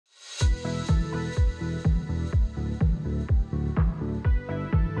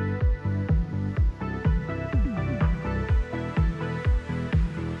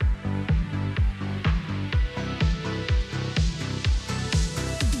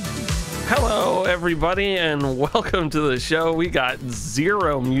Hello, everybody, and welcome to the show. We got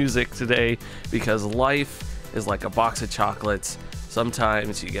zero music today because life is like a box of chocolates.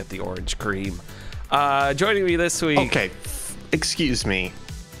 Sometimes you get the orange cream. Joining me this week... Okay, excuse me.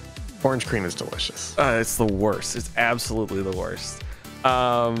 Orange cream is delicious. It's the worst. It's absolutely the worst.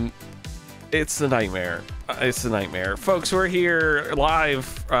 It's the nightmare. It's the nightmare. Folks, we're here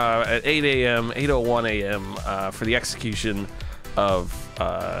live at 8 a.m., 8:01 a.m. For the execution of...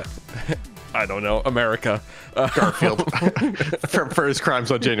 I don't know, America. Garfield. for his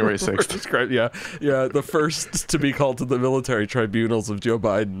crimes on January 6th. Yeah, the first to be called to the military tribunals of Joe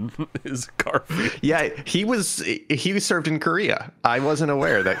Biden is Garfield. Yeah, he served in Korea. I wasn't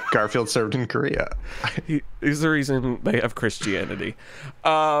aware that Garfield served in Korea. He's the reason they have Christianity.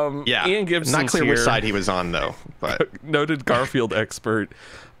 Yeah, Ian Gibson's not clear here, which side he was on, though. But noted Garfield expert.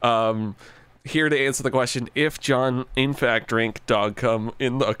 Here to answer the question if John in fact drank dog cum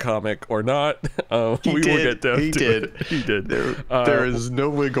in the comic or not. Will get down to it. He did. There is no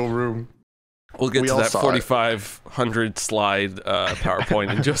wiggle room. We'll get to that 4,500 slide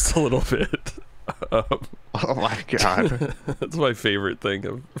PowerPoint in just a little bit. Oh my god. That's my favorite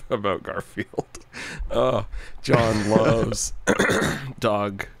thing about Garfield. John loves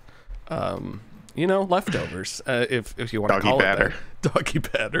dog leftovers, if you want to call it that. Doggy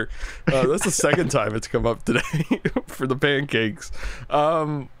batter. That's the second time it's come up today for the pancakes.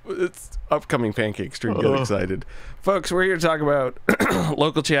 It's upcoming pancake stream. Get excited. Folks, we're here to talk about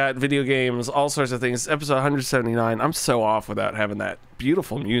local chat, video games, all sorts of things. Episode 179. I'm so off without having that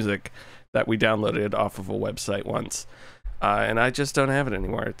beautiful music that we downloaded off of a website once. And I just don't have it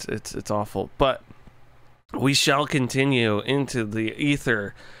anymore. It's awful. But we shall continue into the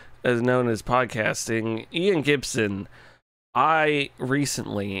ether as known as podcasting. Ian Gibson, I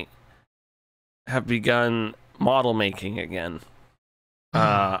recently have begun model making again.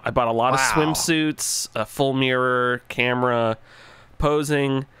 I bought a lot of swimsuits, a full mirror, camera,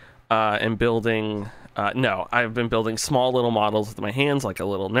 posing, and building. I've been building small little models with my hands like a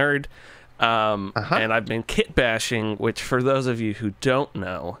little nerd. And I've been kit bashing, which for those of you who don't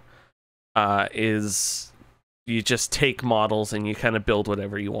know, is... you just take models and you kind of build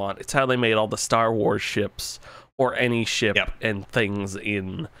whatever you want. It's how they made all the Star Wars ships or any ship and things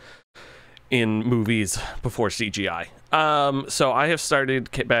in movies before CGI. So I have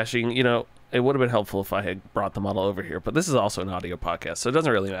started kit bashing. You know, it would have been helpful if I had brought the model over here, but this is also an audio podcast, so it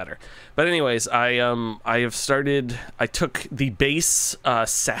doesn't really matter. But anyways, I have started. I took the base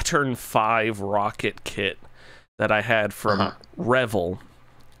Saturn V rocket kit that I had from Revel.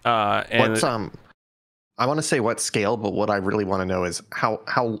 What's I want to say what scale, but what I really want to know is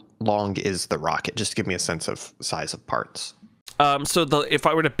how long is the rocket? Just to give me a sense of size of parts. So if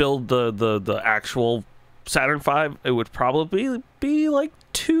I were to build the actual Saturn V, it would probably be like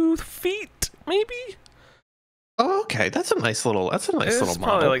 2 feet, maybe. Oh, okay, that's a nice little model. It's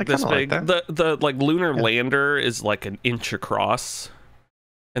probably like this big. The lunar lander is like an inch across,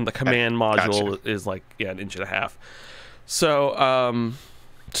 and the command module is like an inch and a half. So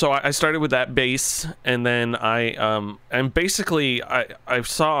So I started with that base, and then I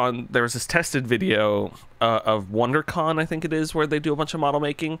saw there was this tested video of WonderCon, I think it is, where they do a bunch of model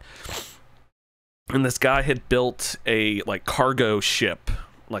making, and this guy had built a cargo ship,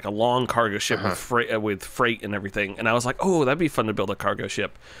 like a long cargo ship with freight and everything, and I was like, oh, that'd be fun to build a cargo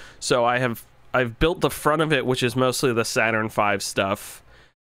ship. So I've built the front of it, which is mostly the Saturn V stuff,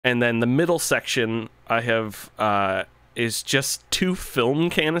 and then the middle section I have is just 2 film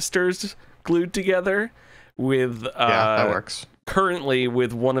canisters glued together with that works. Currently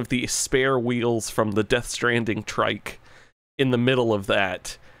with one of the spare wheels from the Death Stranding trike in the middle of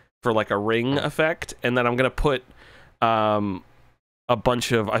that for like a ring effect. And then I'm gonna put a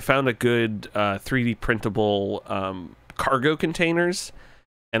bunch of, I found a good 3D printable cargo containers,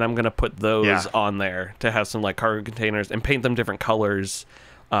 and I'm gonna put those on there to have some like cargo containers and paint them different colors.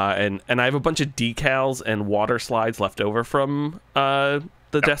 And I have a bunch of decals and water slides left over from the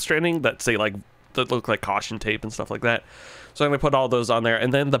Death Stranding that say that look like caution tape and stuff like that. So I'm gonna put all those on there,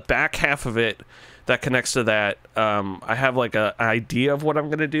 and then the back half of it that connects to that, I have like an idea of what I'm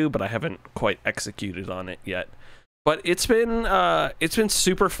gonna do, but I haven't quite executed on it yet. But it's been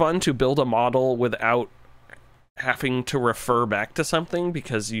super fun to build a model without having to refer back to something,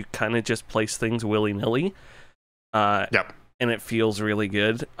 because you kind of just place things willy-nilly. And it feels really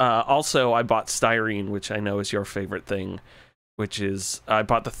good. Also, I bought styrene, which I know is your favorite thing, which is I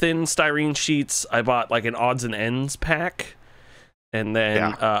bought the thin styrene sheets. I bought like an odds and ends pack, and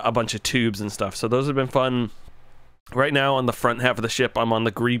then a bunch of tubes and stuff. So those have been fun. Right now on the front half of the ship, I'm on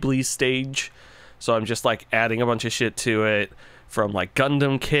the Greebly stage. So I'm just like adding a bunch of shit to it, from like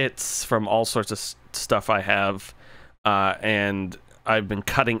Gundam kits, from all sorts of stuff I have, and I've been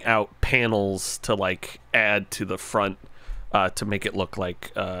cutting out panels to like add to the front to make it look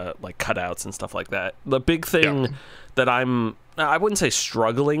like cutouts and stuff like that. The big thing that I wouldn't say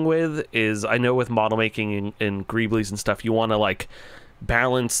struggling with is, I know with model making and greeblies and stuff, you want to like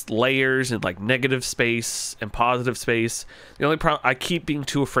balance layers and like negative space and positive space. The only problem, I keep being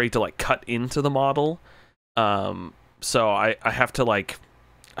too afraid to like cut into the model. So I have to like,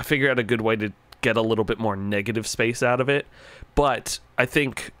 I figure out a good way to get a little bit more negative space out of it. But I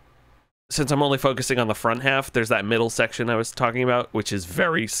think since I'm only focusing on the front half, there's that middle section I was talking about, which is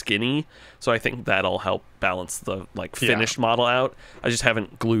very skinny. So I think that'll help balance the like finished model out. I just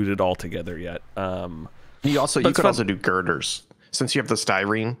haven't glued it all together yet. You could also do girders. Since you have the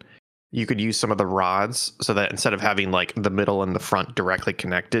styrene, you could use some of the rods so that instead of having like the middle and the front directly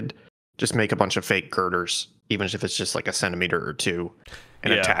connected, just make a bunch of fake girders, even if it's just like a centimeter or two,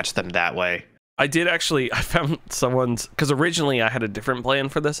 and attach them that way. I found someone's, because originally I had a different plan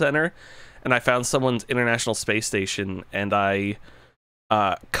for the center, and I found someone's International Space Station, and I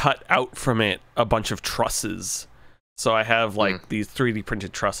cut out from it a bunch of trusses. So I have like these 3D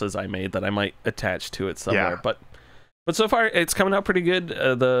printed trusses I made that I might attach to it somewhere. But so far it's coming out pretty good.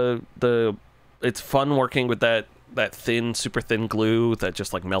 It's fun working with that thin, super thin glue that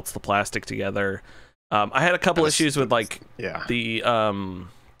just like melts the plastic together. I had a couple issues with like the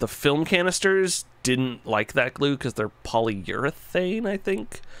film canisters didn't like that glue because they're polyurethane, I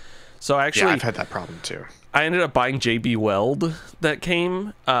think. So actually, I've had that problem too. I ended up buying JB Weld that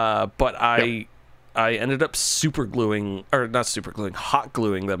came, but I ended up hot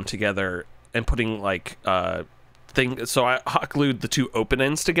gluing them together and putting like so I hot glued the two open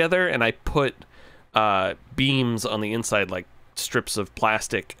ends together, and I put beams on the inside, like strips of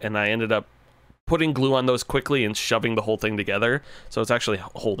plastic, and I ended up putting glue on those quickly and shoving the whole thing together. So it's actually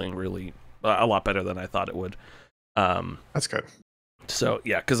holding really a lot better than I thought it would. That's good. So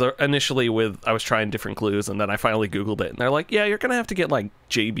yeah, because initially I was trying different glues, and then I finally Googled it, and they're like, yeah, you're gonna have to get like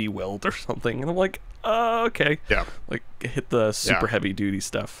JB Weld or something, and I'm like, oh, okay. Yeah, like hit the super heavy duty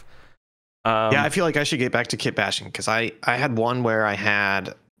stuff. I feel like I should get back to kit bashing, because I had one where I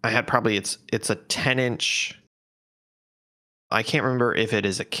had probably it's a 10-inch. I can't remember if it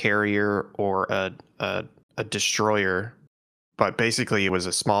is a carrier or a destroyer, but basically it was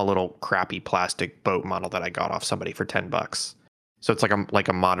a small little crappy plastic boat model that I got off somebody for $10. So it's like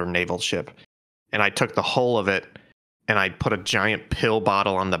a modern naval ship. And I took the whole of it and I put a giant pill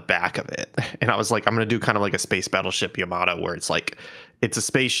bottle on the back of it. And I was like, I'm going to do kind of like a space battleship Yamato, where it's like, it's a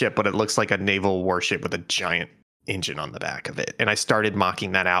spaceship, but it looks like a naval warship with a giant engine on the back of it. And I started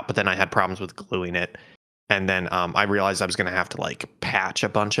mocking that out, but then I had problems with gluing it. And then I realized I was going to have to like patch a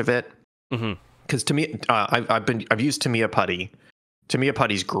bunch of it. Because to me, I've used Tamiya putty. Tamiya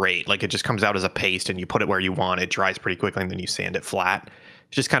putty's great. Like, it just comes out as a paste, and you put it where you want. It dries pretty quickly, and then you sand it flat.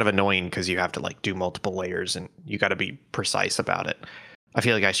 It's just kind of annoying because you have to like do multiple layers, and you got to be precise about it. I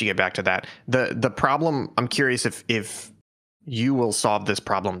feel like I should get back to that. The problem, I'm curious if you will solve this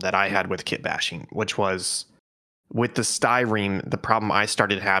problem that I had with kit bashing, which was, with the styrene, the problem I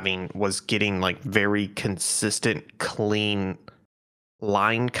started having was getting like very consistent, clean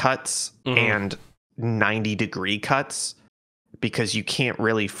line cuts and 90-degree cuts, because you can't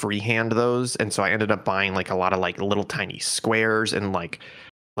really freehand those. And so I ended up buying like a lot of like little tiny squares and like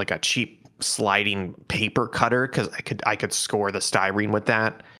a cheap sliding paper cutter, because I could score the styrene with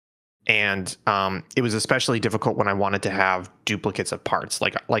that. And it was especially difficult when I wanted to have duplicates of parts.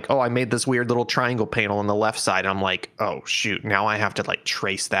 Like, oh, I made this weird little triangle panel on the left side. And I'm like, oh, shoot, now I have to like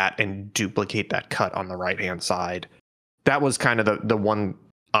trace that and duplicate that cut on the right-hand side. That was kind of the one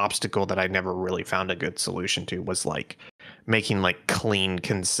obstacle that I never really found a good solution to, was like making like clean,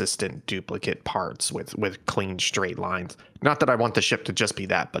 consistent duplicate parts with clean, straight lines. Not that I want the ship to just be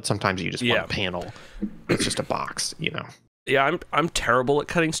that, but sometimes you just want a panel. It's just a box, you know? Yeah, I'm terrible at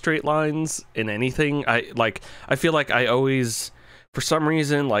cutting straight lines in anything. I feel like I always, for some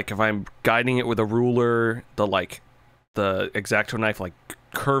reason, like if I'm guiding it with a ruler, the X-Acto knife like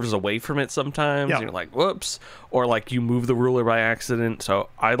curves away from it sometimes. And you're like, whoops, or like you move the ruler by accident. So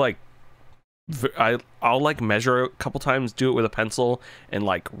I'll like measure a couple times, do it with a pencil, and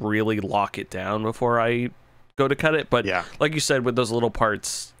like really lock it down before I go to cut it. But like you said, with those little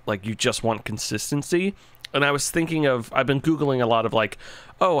parts, like you just want consistency. And I was thinking I've been Googling a lot of like,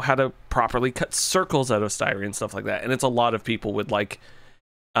 how to properly cut circles out of styrene and stuff like that. And it's a lot of people would like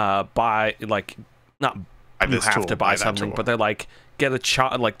buy, like, not you have to buy something, but they're like, get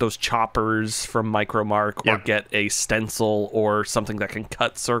like those choppers from Micromark, or get a stencil or something that can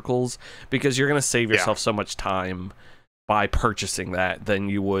cut circles, because you're going to save yourself so much time by purchasing that than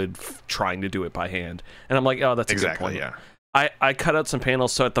you would trying to do it by hand. And I'm like, oh, that's a good point. Yeah. I cut out some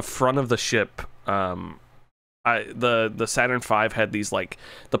panels, so at the front of the ship, the Saturn V had these, like,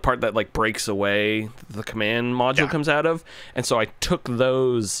 the part that like breaks away, the command module comes out of, and so I took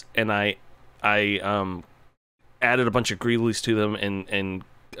those and I added a bunch of greases to them and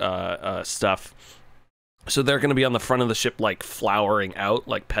stuff. So they're going to be on the front of the ship, like flowering out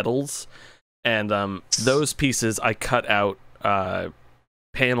like petals, and those pieces I cut out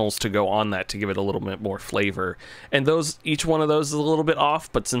panels to go on that to give it a little bit more flavor. And those, each one of those is a little bit off,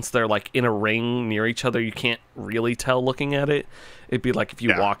 but since they're like in a ring near each other, you can't really tell looking at it. It'd be like if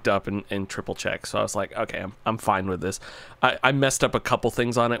you walked up and triple check. So I was like, okay, I'm fine with this. I messed up a couple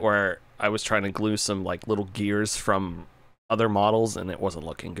things on it where I was trying to glue some like little gears from other models and it wasn't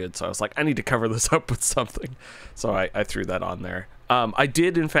looking good. So I was like, I need to cover this up with something. So I threw that on there. I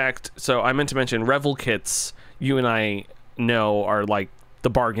did, in fact, so I meant to mention Revel kits, you and I know, are like the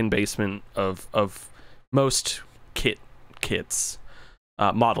bargain basement of most kits,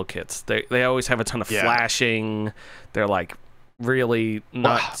 model kits. They always have a ton of flashing. They're like really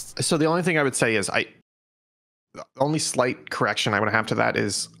nuts. So the only thing I would say is the only slight correction I would have to that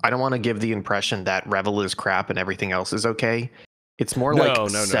is I don't want to give the impression that Revel is crap and everything else is okay. It's more like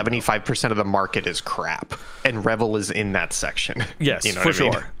 75% of the market is crap, and Revel is in that section. Yes, you know for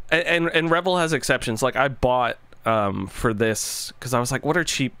sure. And Revel has exceptions. Like I bought for this because I was like, what are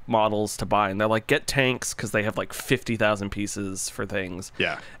cheap models to buy? And they're like, get tanks because they have like 50,000 pieces for things.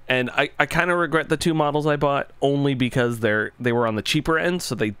 Yeah. And I kind of regret the two models I bought only because they were on the cheaper end,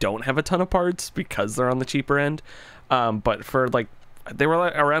 so they don't have a ton of parts because they're on the cheaper end. But for like, they were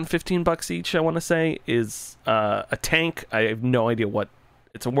like around $15 each, I want to say, is a tank. I have no idea what,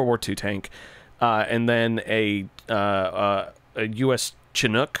 it's a World War II tank. And then a US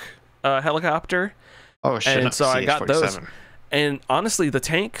Chinook helicopter. Oh, shit. And so I got those. And honestly, the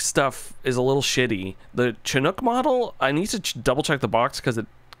tank stuff is a little shitty. The Chinook model, I need to double check the box because it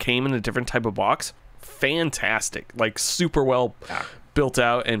came in a different type of box. Fantastic. Like super well built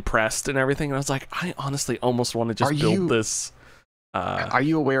out and pressed and everything. And I was like, I honestly almost want to just build this. Are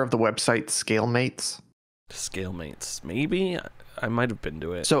you aware of the website ScaleMates? ScaleMates, maybe? I might have been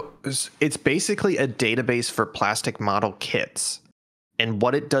to it. So it's basically a database for plastic model kits. And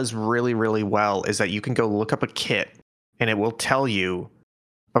what it does really, really well is that you can go look up a kit and it will tell you,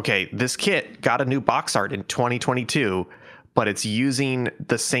 okay, this kit got a new box art in 2022, but it's using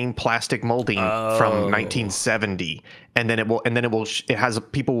the same plastic molding from 1970. And then it has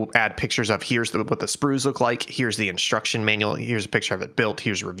people will add pictures of here's what the sprues look like. Here's the instruction manual. Here's a picture of it built.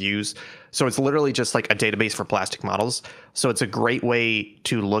 Here's reviews. So it's literally just like a database for plastic models. So it's a great way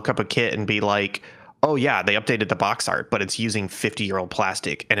to look up a kit and be like, oh yeah, they updated the box art, but it's using 50-year-old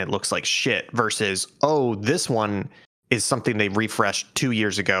plastic and it looks like shit, versus, oh, this one is something they refreshed 2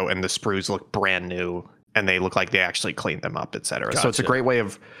 years ago and the sprues look brand new and they look like they actually cleaned them up, etc. Gotcha. So it's a great way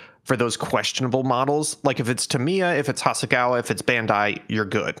for those questionable models. Like if it's Tamiya, if it's Hasegawa, if it's Bandai, you're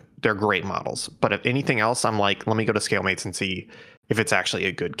good. They're great models. But if anything else, I'm like, let me go to ScaleMates and see if it's actually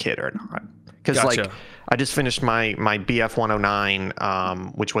a good kit or not. Because like I just finished my BF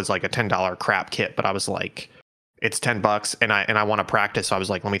 109, which was like a $10 crap kit, but I was like, it's $10 and I want to practice. So I was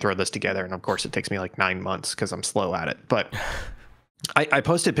like, let me throw this together. And of course it takes me like 9 months because I'm slow at it. But I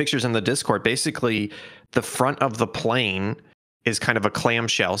posted pictures in the Discord. Basically, the front of the plane is kind of a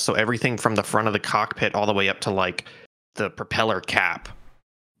clamshell. So everything from the front of the cockpit all the way up to like the propeller cap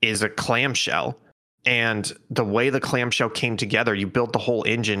is a clamshell. And the way the clamshell came together, you built the whole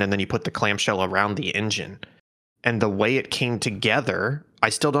engine and then you put the clamshell around the engine. And the way it came together, I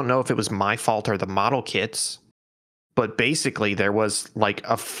still don't know if it was my fault or the model kit's, but basically there was like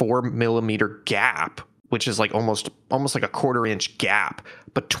a 4mm gap, which is like almost like a 1/4 inch gap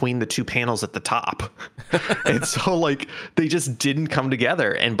between the two panels at the top. And so like they just didn't come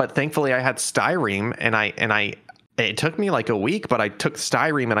together. But thankfully I had styrene and it took me like a week, but I took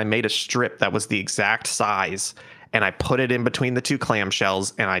styrene and I made a strip that was the exact size and I put it in between the two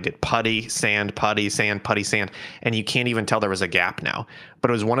clamshells and I did putty, sand, putty, sand, putty, sand. And you can't even tell there was a gap now.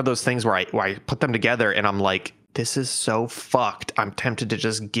 But it was one of those things where I put them together and I'm like, this is so fucked. I'm tempted to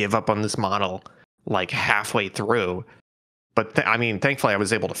just give up on this model like halfway through. But I mean, thankfully I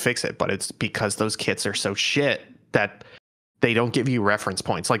was able to fix it, but it's because those kits are so shit that they don't give you reference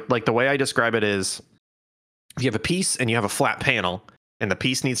points. Like the way I describe it is, if you have a piece and you have a flat panel and the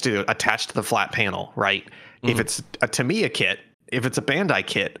piece needs to attach to the flat panel, right? Mm-hmm. If it's a Tamiya kit, if it's a Bandai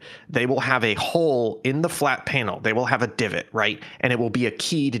kit, they will have a hole in the flat panel. They will have a divot, right? And it will be a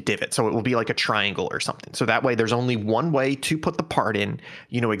keyed divot. So it will be like a triangle or something. So that way there's only one way to put the part in.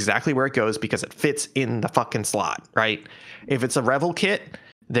 You know exactly where it goes because it fits in the fucking slot, right? If it's a Revel kit,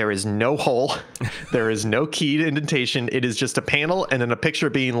 there is no hole. There is no keyed indentation. It is just a panel and then a picture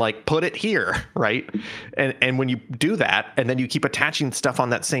being like, put it here, right? And when you do that, and then you keep attaching stuff on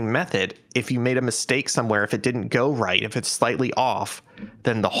that same method, if you made a mistake somewhere, if it didn't go right, if it's slightly off,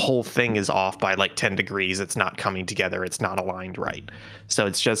 then the whole thing is off by like 10 degrees. It's not coming together. It's not aligned right. So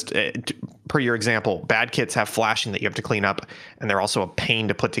it's just, per your example, bad kits have flashing that you have to clean up, and they're also a pain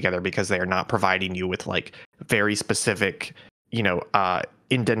to put together because they are not providing you with like very specific,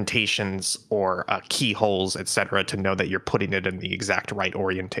 indentations or keyholes, etc., to know that you're putting it in the exact right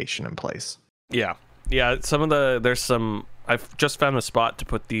orientation and place. Yeah. I've just found a spot to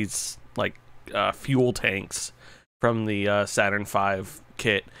put these like fuel tanks from the Saturn V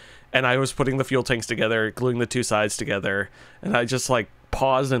kit, and I was putting the fuel tanks together, gluing the two sides together, and I just like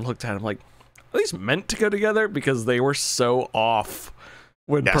paused and looked at them like, are these meant to go together? Because they were so off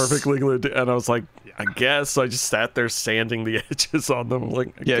when perfectly glued, and I was like, I guess. So I just sat there sanding the edges on them.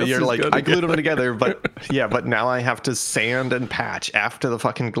 Like, you're like, I glued them together, but now I have to sand and patch after the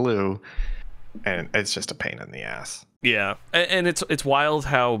fucking glue, and it's just a pain in the ass. Yeah, and it's wild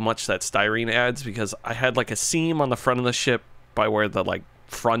how much that styrene adds, because I had like a seam on the front of the ship by where the like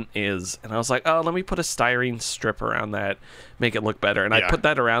front is, and I was like, oh, let me put a styrene strip around that, make it look better, and I put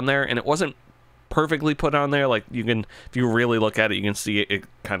that around there, and it wasn't perfectly put on there. Like, you can, if you really look at it, you can see it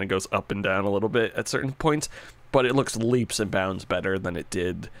kind of goes up and down a little bit at certain points, but it looks leaps and bounds better than it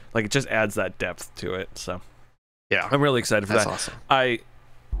did. Like, it just adds that depth to it. So yeah, I'm really excited for that. Awesome. I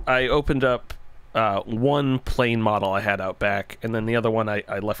opened up one plain model I had out back, and then the other one I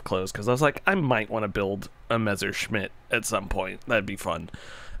left closed because I was like, I might want to build a Messerschmitt at some point. That'd be fun.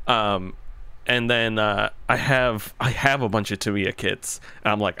 And then I have a bunch of Tamiya kits,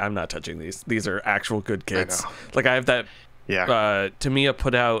 and I'm like, I'm not touching these. These are actual good kits. Like, I have that. Yeah. Tamiya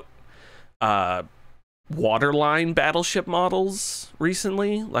put out waterline battleship models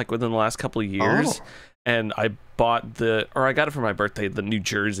recently, like within the last couple of years, and I got it for my birthday, the New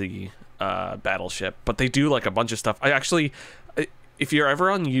Jersey battleship. But they do like a bunch of stuff. If you're ever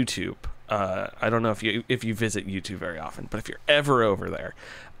on YouTube, I don't know if you visit YouTube very often, but if you're ever over there,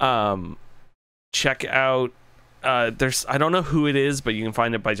 check out, I don't know who it is, but you can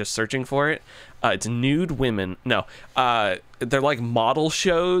find it by just searching for it. It's Nude Women. No, they're like model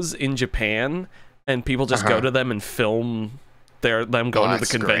shows in Japan, and people just go to them and film them going to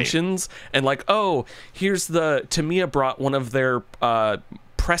the conventions. Great. And like, oh, here's Tamiya brought one of their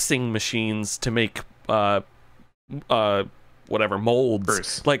pressing machines to make whatever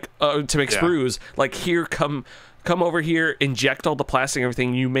molds, like to make sprues. Like, here, come over here, inject all the plastic and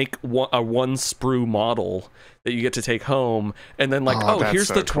everything, you make a one sprue model that you get to take home, and then like, here's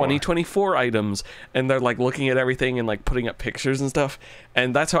the 2024 items, and they're like looking at everything and like putting up pictures and stuff.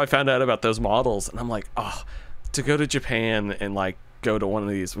 And that's how I found out about those models, and I'm like, to go to Japan and like go to one of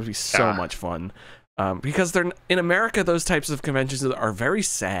these would be so much fun. Because they're in America, those types of conventions are very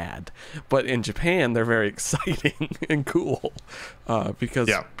sad, but in Japan they're very exciting and cool, because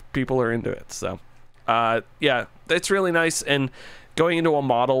people are into it. So it's really nice, and going into a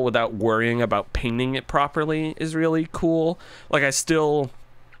model without worrying about painting it properly is really cool. Like, I still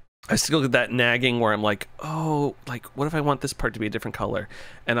get that nagging where I'm like, oh, like, what if I want this part to be a different color?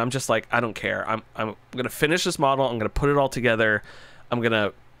 And I'm just like, I don't care. I'm gonna finish this model. I'm gonna put it all together. I'm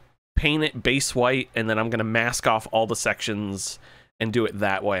gonna paint it base white, and then I'm gonna mask off all the sections and do it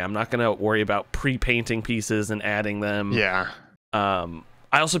that way. I'm not gonna worry about pre-painting pieces and adding them. I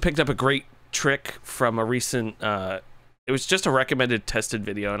also picked up a great trick from a recent it was just a recommended tested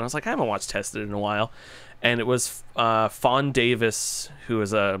video, and I was like, I haven't watched tested in a while, and it was Fawn Davis, who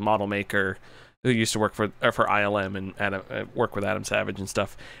is a model maker who used to work for ILM and work with Adam Savage and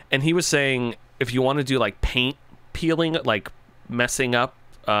stuff, and he was saying, if you want to do like paint peeling, like messing up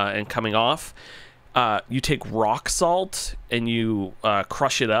and coming off, you take rock salt and you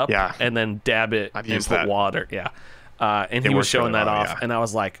crush it up, and then dab it and put water. And he was showing that off, and I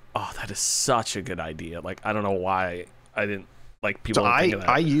was like, oh, that is such a good idea. Like, I don't know why I didn't, like, people don't think of that.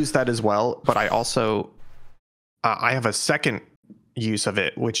 I use that as well, but I also I have a second use of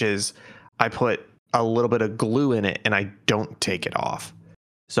it, which is I put a little bit of glue in it and I don't take it off.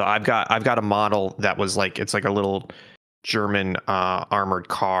 So I've got a model that was like, it's like a little German armored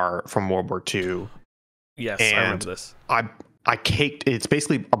car from World War II. Yes, I remember this. it's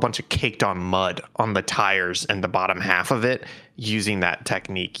basically a bunch of caked on mud on the tires and the bottom half of it, using that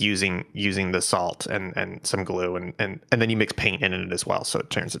technique, using the salt and some glue, and then you mix paint in it as well, so it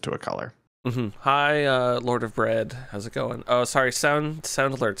turns into a color. Hi, Lord of Bread. How's it going? Oh, sorry, sound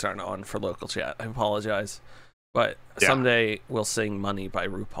alerts aren't on for local chat. I apologize. But someday we'll sing "Money" by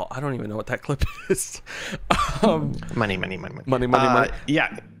RuPaul. I don't even know what that clip is. Money.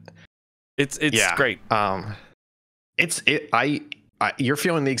 Yeah, it's great. You're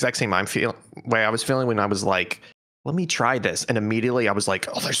feeling the exact same way I was feeling when I was like, let me try this, and immediately I was like,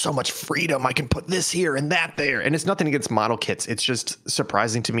 oh, there's so much freedom. I can put this here and that there, and it's nothing against model kits. It's just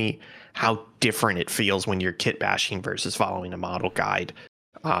surprising to me how different it feels when you're kit bashing versus following a model guide.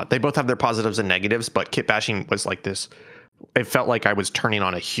 They both have their positives and negatives, but kit bashing was like this. It felt like I was turning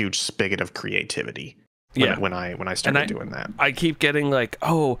on a huge spigot of creativity. When I started doing that, I keep getting like,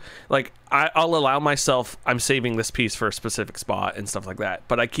 oh, like I'll allow myself, I'm saving this piece for a specific spot and stuff like that.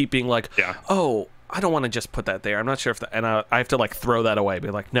 But I keep being like, oh, I don't want to just put that there. I'm not sure if that, and I have to like throw that away.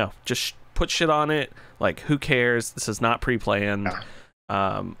 Be like, no, just put shit on it. Like, who cares? This is not pre-planned.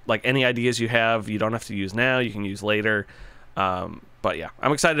 Like any ideas you have, you don't have to use now. You can use later. But yeah,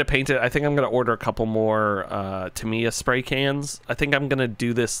 I'm excited to paint it. I think I'm going to order a couple more Tamiya spray cans. I think I'm going to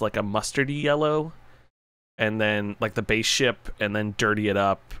do this like a mustardy yellow, and then like the base ship, and then dirty it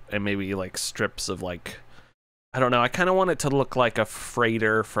up, and maybe like strips of like, I don't know. I kind of want it to look like a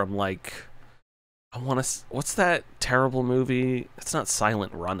freighter from like, what's that terrible movie? It's not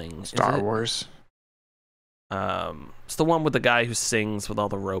Silent Running. Star Wars. It's the one with the guy who sings with all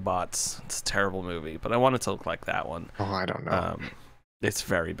the robots. It's a terrible movie, but I want it to look like that one. Oh, I don't know. It's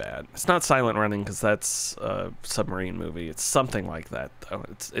very bad. It's not Silent Running because that's a submarine movie. It's something like that though.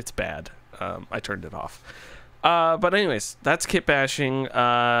 It's bad. I turned it off. But anyways, that's kit bashing.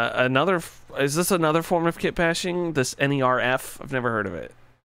 Is this another form of kit bashing? This NERF? I've never heard of it.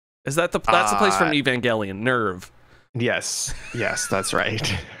 Is that that's the place from Evangelion, NERV? Yes, that's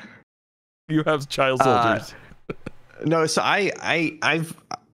right. You have child soldiers. No, so I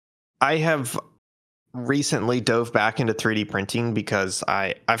have recently dove back into 3D printing because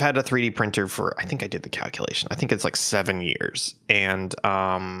I've had a 3D printer for, I think I did the calculation, I think it's like 7 years, and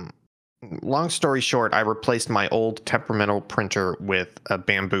long story short, I replaced my old temperamental printer with a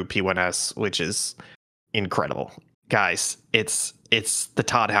Bamboo P1S, which is incredible. Guys, it's the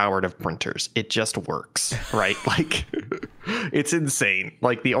Todd Howard of printers. It just works, right? Like, it's insane.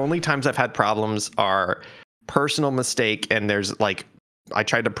 Like, the only times I've had problems are personal mistake, and there's like, I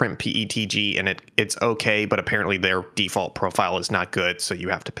tried to print PETG and it's okay, but apparently their default profile is not good, so you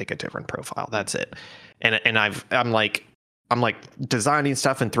have to pick a different profile. That's it. And I'm like designing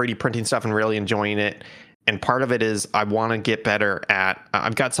stuff and 3D printing stuff and really enjoying it. And part of it is I want to get better at,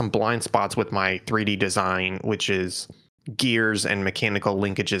 I've got some blind spots with my 3D design, which is gears and mechanical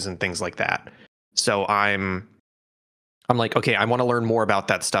linkages and things like that. So I'm like, okay, I want to learn more about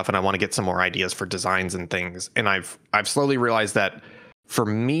that stuff, and I want to get some more ideas for designs and things. And I've slowly realized that for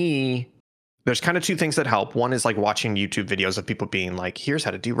me, there's kind of two things that help. One is like watching YouTube videos of people being like, here's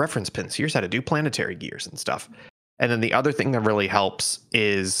how to do reference pins, here's how to do planetary gears and stuff. And then the other thing that really helps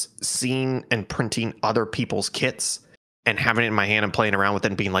is seeing and printing other people's kits and having it in my hand and playing around with it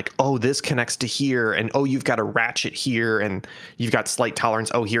and being like, oh, this connects to here, and oh, you've got a ratchet here, and you've got slight tolerance.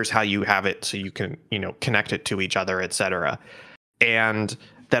 Oh, here's how you have it so you can, connect it to each other, etc. And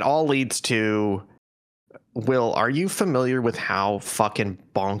that all leads to, Will, are you familiar with how fucking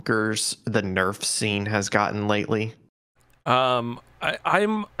bonkers the NERF scene has gotten lately? I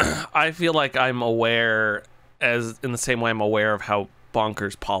feel like I'm aware, as in the same way I'm aware of how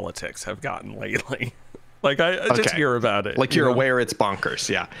bonkers politics have gotten lately. Like I just hear about it. Like you're aware it's bonkers,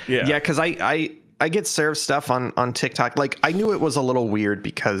 yeah. Because I get served stuff on TikTok. Like, I knew it was a little weird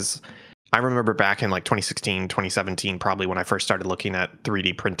because I remember back in like 2016, 2017, probably when I first started looking at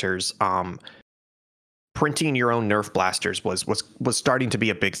 3D printers. Printing your own NERF blasters was starting to be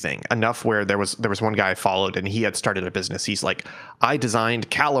a big thing, enough where there was one guy I followed, and he had started a business. He's like, I designed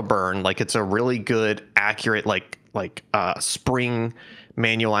Caliburn, like it's a really good, accurate, like spring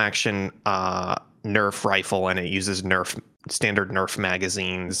manual action NERF rifle, and it uses standard NERF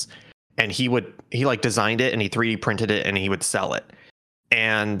magazines. And he like designed it, and he 3D printed it, and he would sell it.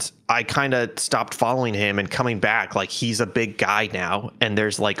 And I kind of stopped following him and coming back. Like, he's a big guy now, and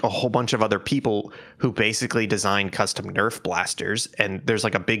there's like a whole bunch of other people who basically design custom NERF blasters. And there's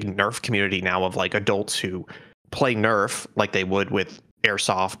like a big NERF community now of like adults who play NERF like they would with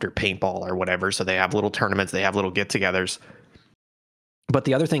airsoft or paintball or whatever. So they have little tournaments, they have little get-togethers. But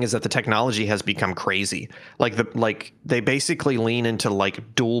the other thing is that the technology has become crazy. Like they basically lean into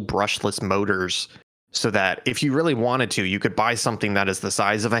like dual brushless motors so that if you really wanted to, you could buy something that is the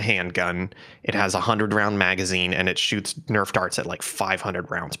size of a handgun. It has a 100-round magazine, and it shoots Nerf darts at like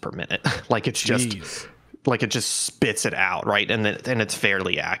 500 rounds per minute. Like it's just like it just spits it out, right? And it's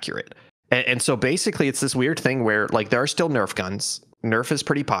fairly accurate. And so basically, it's this weird thing where like there are still Nerf guns. Nerf is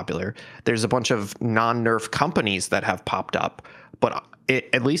pretty popular. There's a bunch of non-Nerf companies that have popped up, but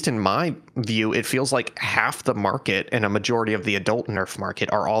at least in my view, it feels like half the market and a majority of the adult Nerf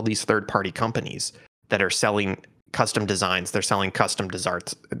market are all these third-party companies that are selling custom designs. They're selling custom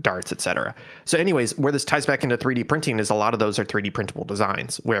darts, etc. So anyways, where this ties back into 3D printing is a lot of those are 3D printable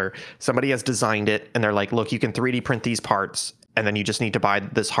designs where somebody has designed it and they're like, look, you can 3D print these parts, and then you just need to buy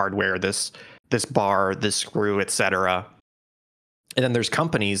this hardware, this bar, this screw, etc. And then there's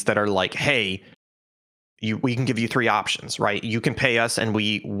companies that are like, hey, we can give you 3 options, right? You can pay us and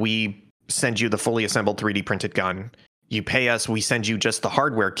we send you the fully assembled 3D printed gun. You pay us, we send you just the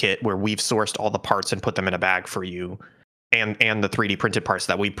hardware kit where we've sourced all the parts and put them in a bag for you, and the 3D printed parts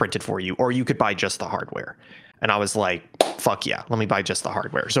that we printed for you, or you could buy just the hardware. And I was like, fuck yeah, let me buy just the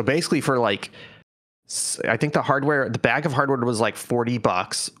hardware. So basically for like, I think the bag of hardware was like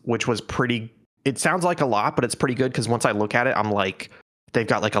 $40, which was pretty, it sounds like a lot, but it's pretty good because once I look at it, I'm like, they've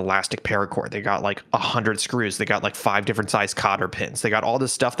got like elastic paracord. They got like 100 screws. They got like 5 different size cotter pins. They got all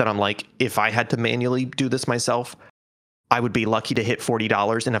this stuff that I'm like, if I had to manually do this myself, I would be lucky to hit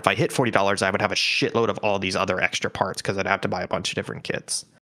 $40. And if I hit $40, I would have a shitload of all these other extra parts because I'd have to buy a bunch of different kits.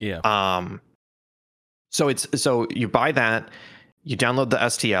 Yeah. So you buy that, you download the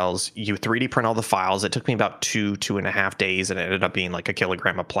STLs, you 3D print all the files. It took me about 2.5 days, and it ended up being like 1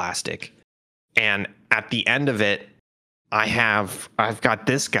 kilogram of plastic. And at the end of it, I've got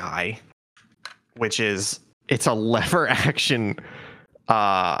this guy, which is it's a lever action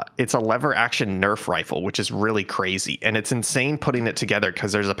Nerf rifle, which is really crazy, and it's insane putting it together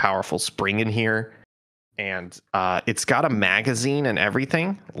because there's a powerful spring in here, and it's got a magazine and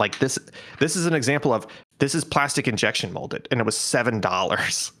everything. Like this is an example of, this is plastic injection molded, and it was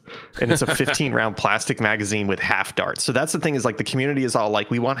 $7, and it's a 15 round plastic magazine with half darts. So that's the thing, is like the community is all like,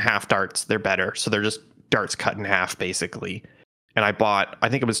 we want half darts, they're better. So they're just darts cut in half basically. And I bought, I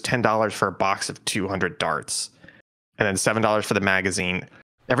think it was $10 for a box of 200 darts, and then $7 for the magazine.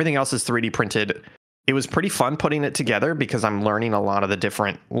 Everything else is 3D printed. It was pretty fun putting it together because I'm learning a lot of the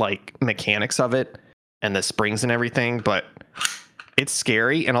different like mechanics of it and the springs and everything, but it's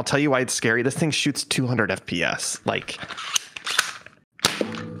scary. And I'll tell you why it's scary. This thing shoots 200 FPS. Like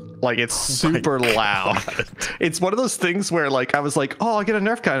it's super loud. It's one of those things where like I was like, oh, I'll get a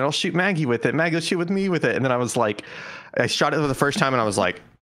Nerf gun and I'll shoot Maggie with it. Maggie will shoot with me with it. And then I was like, I shot it for the first time and I was like,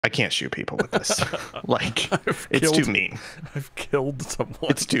 I can't shoot people with this. Like it's too mean. I've killed someone.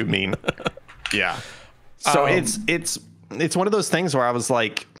 It's too mean. Yeah. So it's one of those things where I was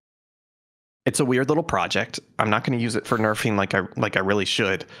like, it's a weird little project. I'm not going to use it for nerfing like I really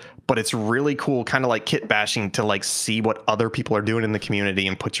should, but it's really cool, kind of like kit bashing, to like see what other people are doing in the community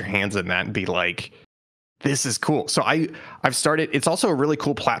and put your hands in that and be like, this is cool. So I've started. It's also a really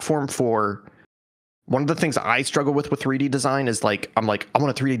cool platform for, one of the things I struggle with 3D design is like, I'm like, I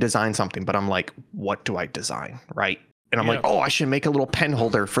want to 3D design something, but I'm like, what do I design? Right. And I'm like, oh, I should make a little pen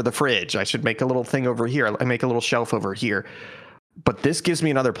holder for the fridge. I should make a little thing over here. I make a little shelf over here. But this gives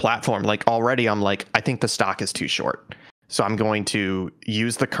me another platform. Like already I'm like, I think the stock is too short. So I'm going to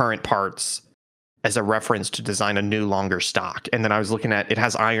use the current parts as a reference to design a new longer stock. And then I was looking at, it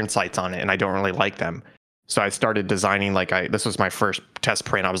has iron sights on it and I don't really like them. So I started designing this was my first test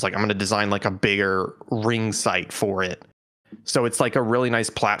print. I was like, I'm going to design like a bigger ring sight for it. So it's like a really nice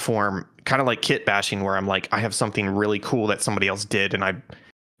platform, kind of like kit bashing, where I'm like, I have something really cool that somebody else did and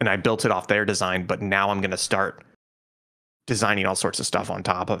I built it off their design, but now I'm going to start designing all sorts of stuff on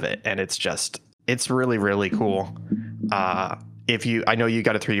top of it. And it's really, really cool. I know you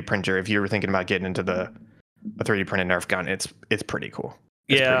got a 3D printer. If you were thinking about getting into a 3D printed Nerf gun, it's pretty cool.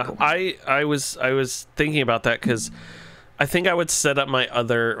 Yeah, cool. I was thinking about that because I think I would set up my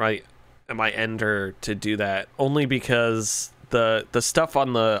ender to do that, only because the stuff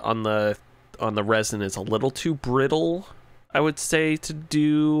on the resin is a little too brittle, I would say, to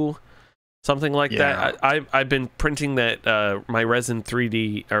do something like that. I've been printing that my resin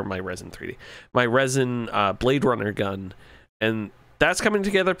Blade Runner gun, and that's coming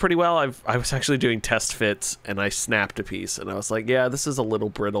together pretty well. I was actually doing test fits and I snapped a piece and I was like, yeah, this is a little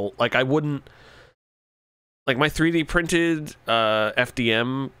brittle. Like I wouldn't, like my 3D printed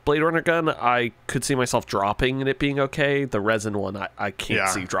FDM Blade Runner gun, I could see myself dropping and it being okay. The resin one, I can't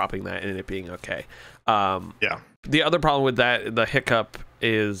see dropping that and it being okay. The other problem with that, the hiccup,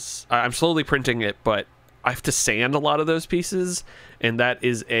 is I'm slowly printing it, but I have to sand a lot of those pieces, and that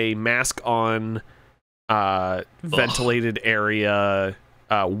is a mask on ventilated area,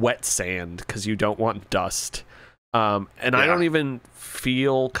 wet sand, because you don't want dust. And I don't even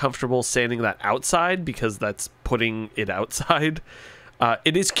feel comfortable sanding that outside because that's putting it outside.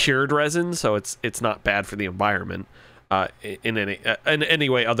 It is cured resin, so it's not bad for the environment in any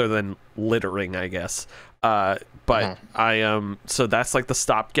way other than littering, I guess. But so that's like the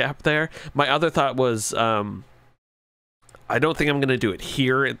stopgap there. My other thought was I don't think I'm going to do it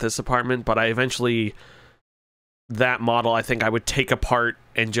here at this apartment, but that model I think I would take apart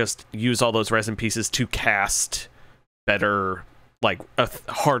and just use all those resin pieces to cast better, like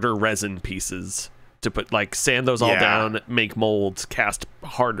harder resin pieces to put, like, sand those all down, make molds, cast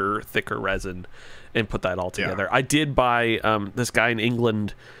harder, thicker resin, and put that all together. I did buy this guy in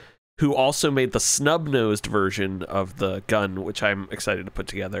England who also made the snub-nosed version of the gun, which I'm excited to put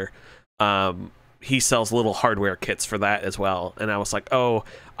together. He sells little hardware kits for that as well, and I was like, oh,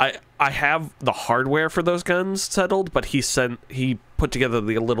 I have the hardware for those guns settled, but he put together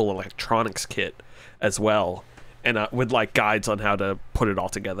the little electronics kit as well, and with like guides on how to put it all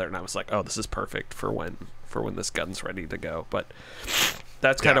together, and I was like, oh, this is perfect for when this gun's ready to go. But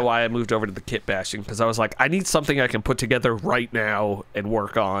that's kind of why I moved over to the kit bashing, because I was like, I need something I can put together right now and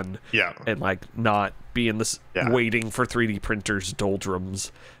work on, and like not be in this waiting for 3D printers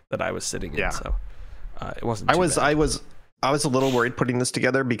doldrums that I was sitting in. So it wasn't too bad. I was a little worried putting this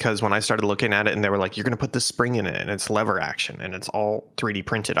together, because when I started looking at it and they were like, you're going to put this spring in it and it's lever action and it's all 3D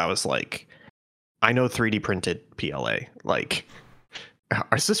printed, I was like, I know 3D printed PLA. Like,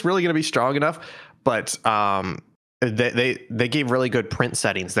 is this really going to be strong enough? But they gave really good print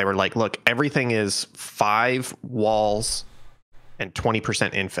settings. They were like, look, everything is 5 walls and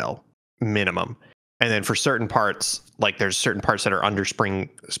 20% infill minimum. And then for certain parts, like there's certain parts that are under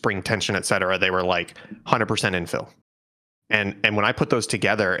spring tension, etc., they were like 100% infill. And when I put those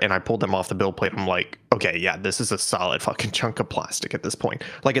together and I pulled them off the build plate, I'm like, okay, yeah, this is a solid fucking chunk of plastic at this point.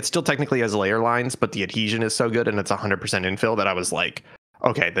 Like, it still technically has layer lines, but the adhesion is so good and it's 100% infill that I was like,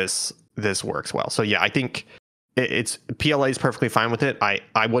 okay, this works well. So yeah, I think it's PLA is perfectly fine with it. I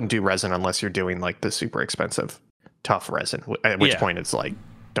wouldn't do resin unless you're doing like the super expensive tough resin, at which point it's like,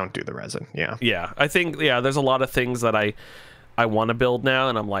 don't do the resin. Yeah, I think there's a lot of things that I want to build now,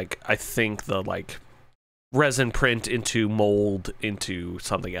 and I'm like, I think the like resin print into mold into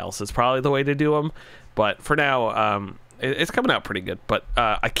something else is probably the way to do them. But for now, it's coming out pretty good. But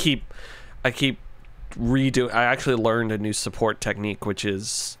I keep redoing. I actually learned a new support technique, which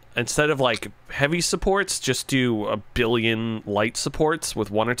is, instead of like heavy supports, just do a billion light supports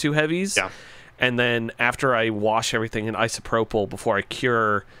with 1 or 2 heavies. Yeah. And then after I wash everything in isopropyl before I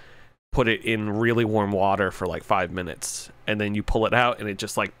cure, put it in really warm water for like 5 minutes, and then you pull it out and it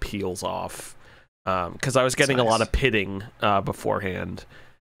just like peels off. Because I was getting a lot of pitting beforehand,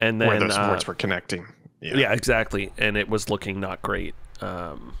 and then where those supports were connecting. Yeah, exactly, and it was looking not great.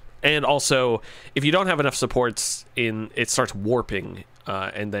 And also, if you don't have enough supports it starts warping,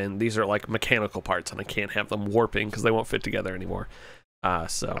 and then these are like mechanical parts, and I can't have them warping because they won't fit together anymore.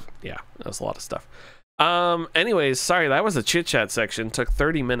 So yeah, that was a lot of stuff. Anyways, sorry, that was a chit chat section. Took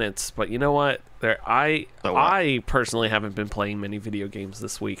 30 minutes, but you know what? I personally haven't been playing many video games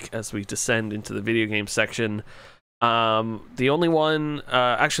this week as we descend into the video game section. The only one,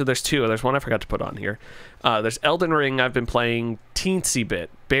 actually there's 2. There's one I forgot to put on here. There's Elden Ring. I've been playing teensy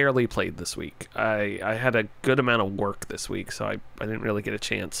bit, barely played this week. I had a good amount of work this week, so I didn't really get a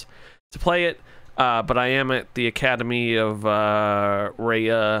chance to play it. But I am at the Academy of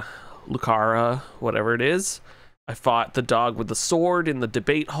Rhea Lucara, whatever it is. I fought the dog with the sword in the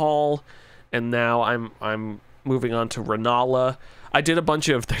debate hall, and now I'm moving on to Renala. I did a bunch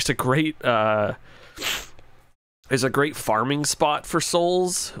of. There's a great farming spot for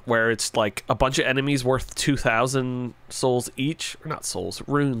souls where it's like a bunch of enemies worth 2,000 souls each, or not souls,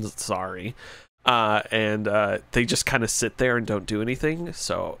 runes. Sorry. And they just kind of sit there and don't do anything,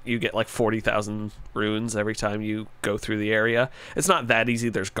 so you get like 40,000 runes every time you go through the area. It's not that easy.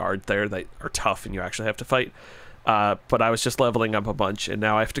 There's guards there that are tough and you actually have to fight, but I was just leveling up a bunch, and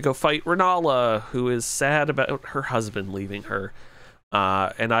now I have to go fight Renala, who is sad about her husband leaving her.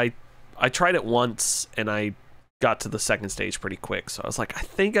 And I tried it once and I got to the second stage pretty quick, so I was like, I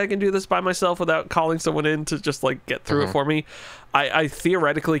think I can do this by myself without calling someone in to just like get through it for me. I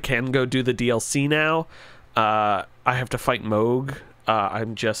theoretically can go do the DLC now. I have to fight Moog.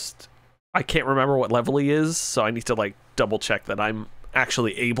 I can't remember what level he is, so I need to like double check that I'm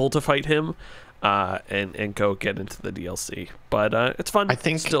actually able to fight him, and go get into the DLC. But it's fun. I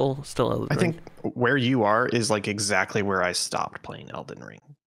think still Elden Ring. I think where you are is like exactly where I stopped playing Elden Ring.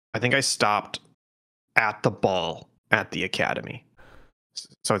 I think I stopped at the ball at the academy,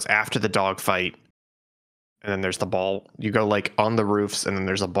 so it's after the dog fight, and then there's the ball. You go like on the roofs, and then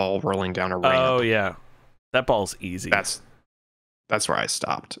there's a ball rolling down a ramp. Oh yeah, that ball's easy. That's where I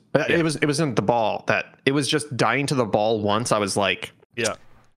stopped. It wasn't the ball it was just dying to the ball once. I was like, yeah,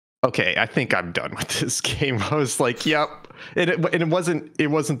 okay, I think I'm done with this game. I was like, yep. And it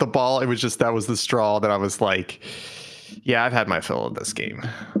wasn't the ball. It was just that was the straw that I was like, yeah, I've had my fill of this game.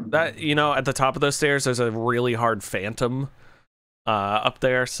 That, you know, at the top of those stairs, there's a really hard phantom up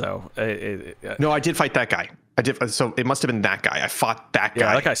there. So no, I did fight that guy. I did. So it must have been that guy. I fought that guy.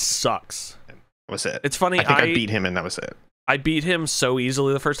 Yeah, that guy sucks. That was it. It's funny. I think I beat him, and that was it. I beat him so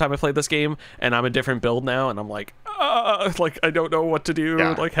easily the first time I played this game, and I'm a different build now, and I'm like I don't know what to do,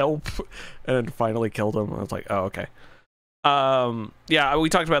 like help, and finally killed him. I was like, oh, okay. Yeah, we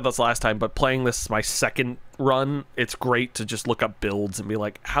talked about this last time, but playing this my second run, it's great to just look up builds and be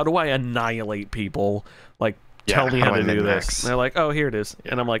like, how do I annihilate people? Like, tell me how to do this. And they're like, oh, here it is.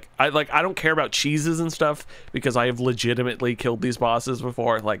 And I'm like, I don't care about cheeses and stuff because I have legitimately killed these bosses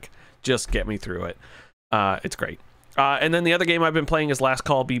before. Like, just get me through it. It's great. And then the other game I've been playing is Last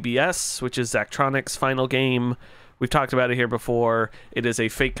Call BBS, which is Zachtronics' final game. We've talked about it here before. It is a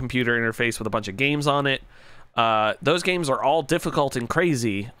fake computer interface with a bunch of games on it. Those games are all difficult and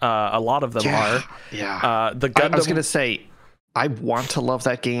crazy. A lot of them are. Yeah. The Gundam... I was gonna say, I want to love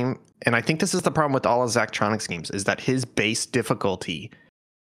that game, and I think this is the problem with all of Zachtronics games, is that his base difficulty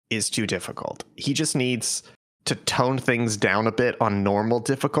is too difficult. He just needs to tone things down a bit on normal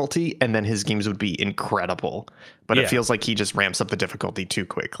difficulty, and then his games would be incredible. But it feels like he just ramps up the difficulty too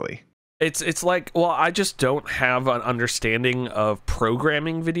quickly. It's like, well, I just don't have an understanding of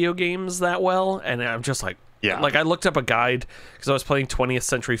programming video games that well, and I'm just like, like I looked up a guide because I was playing 20th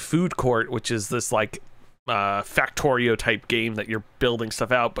Century Food Court, which is this like Factorio type game that you're building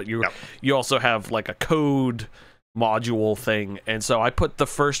stuff out, but you also have like a code module thing, and so I put the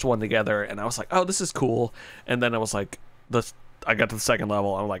first one together, and I was like, oh, this is cool, and then I was like, I got to the second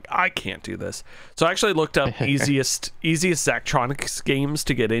level, and I'm like, I can't do this. So I actually looked up easiest Zachtronics games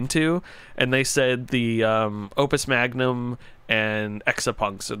to get into, and they said the Opus Magnum and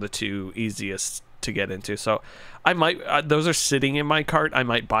Exapunks are the two easiest to get into. So I might those are sitting in my cart. I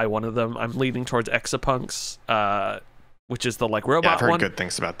might buy one of them. I'm leaning towards Exapunks, which is the like robot I've heard one. good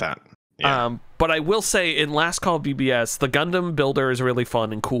things about that. Yeah. But I will say in Last Call BBS, the Gundam builder is really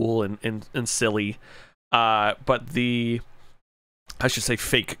fun and cool and silly. But the, I should say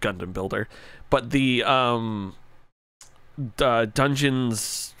fake Gundam builder, but the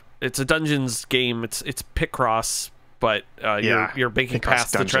dungeons, it's a dungeons game. It's Picross, but you're making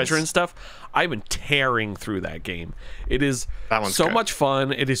past the treasure and stuff. I've been tearing through that game. It is so much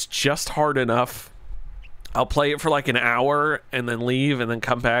fun. It is just hard enough. I'll play it for like an hour and then leave and then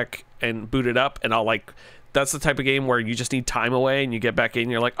come back and boot it up, and I'll like, that's the type of game where you just need time away and you get back in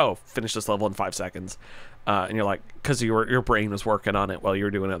and you're like, oh, finish this level in 5 seconds. And you're like, because your brain was working on it while you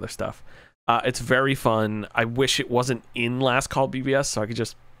were doing other stuff. It's very fun. I wish it wasn't in Last Call BBS so I could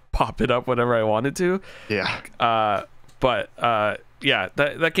just pop it up whenever I wanted to. Yeah. But yeah,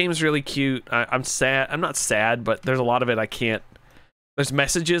 that game's really cute. I'm sad. I'm not sad, but there's a lot of it I can't. There's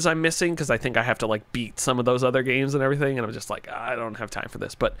messages I'm missing because I think I have to like beat some of those other games and everything, and I'm just like, I don't have time for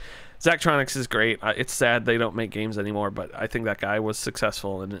this. But Zachtronics is great. It's sad they don't make games anymore, but I think that guy was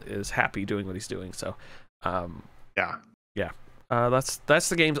successful and is happy doing what he's doing. So, yeah. That's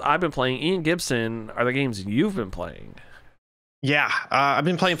the games I've been playing. Ian Gibson, are the games you've been playing? Yeah, I've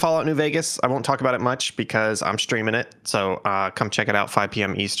been playing Fallout New Vegas. I won't talk about it much because I'm streaming it. So come check it out, 5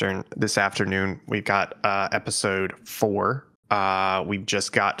 p.m. Eastern this afternoon. We've got episode 4. We've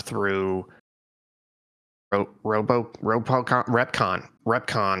just got through Repcon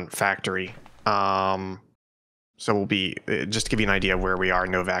Factory. So we'll be, just to give you an idea of where we are,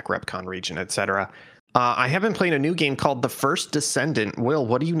 Novak, Repcon region, etc. I have been playing a new game called The First Descendant. Will,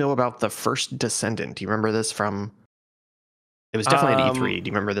 what do you know about The First Descendant? Do you remember this from... It was definitely at E3. Do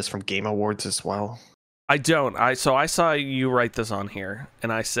you remember this from Game Awards as well? I don't. So I saw you write this on here,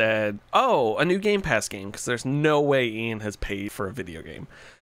 and I said, oh, a new Game Pass game, because there's no way Ian has paid for a video game.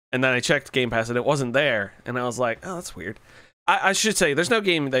 And then I checked Game Pass, and it wasn't there. And I was like, oh, that's weird. I should say, there's no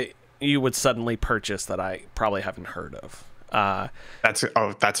game that you would suddenly purchase that I probably haven't heard of. That's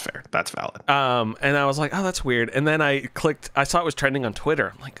fair. That's valid. And I was like, oh, that's weird. And then I clicked, I saw it was trending on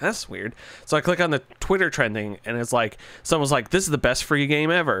Twitter. I'm like, that's weird. So I click on the Twitter trending, and it's like, someone was like, this is the best free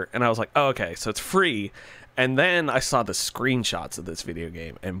game ever. And I was like, oh, okay, so it's free. And then I saw the screenshots of this video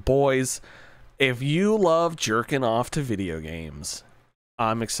game, and boys, if you love jerking off to video games,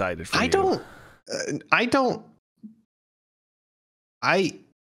 I'm excited for you.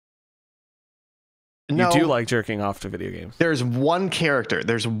 You do like jerking off to video games. There's one character.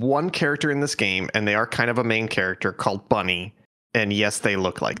 There's one character in this game, and they are kind of a main character called Bunny. And yes, they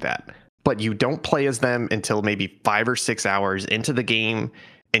look like that. But you don't play as them until maybe 5 or 6 hours into the game,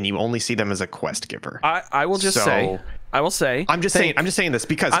 and you only see them as a quest giver. I will just say. I'm just saying this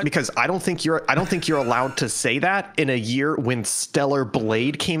because I don't think you're allowed to say that in a year when Stellar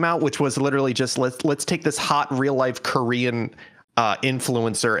Blade came out, which was literally just let's take this hot real life Korean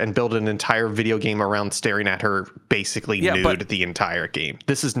influencer and build an entire video game around staring at her basically nude the entire game.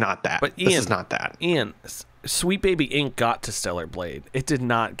 This is not that. But this is not that. Ian, Sweet Baby Inc. got to Stellar Blade. It did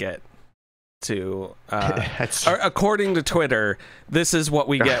not get to according to Twitter, this is what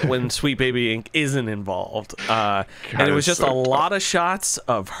we get when Sweet Baby Inc. isn't involved. And it was just a lot of shots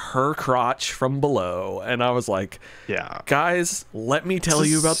of her crotch from below, and I was like, yeah, guys, let me tell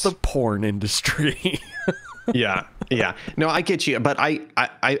you about the porn industry. yeah no, I get you, but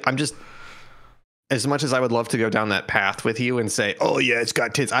I'm just, as much as I would love to go down that path with you and say, oh yeah, it's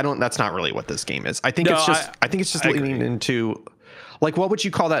got tits, that's not really what this game is. I think it's just leaning into, like, what would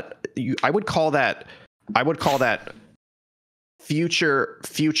you call that? I would call that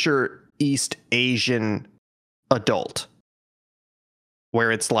future East Asian adult,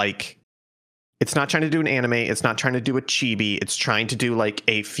 where it's like, it's not trying to do an anime, it's not trying to do a chibi, it's trying to do like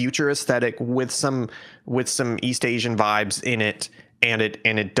a future aesthetic with some East Asian vibes in it, and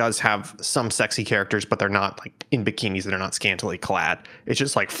it does have some sexy characters, but they're not like in bikinis, they're not scantily clad. It's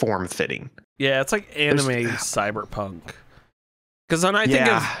just like form fitting. Yeah, it's like anime cyberpunk. Because when I think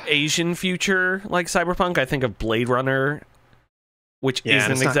of Asian future like cyberpunk, I think of Blade Runner, which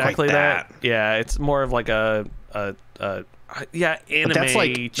isn't exactly that. Yeah, it's more of like a anime.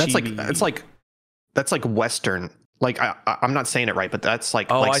 That's like Western. Like I'm not saying it right, but that's like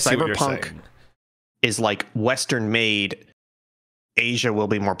cyberpunk is like Western made. Asia will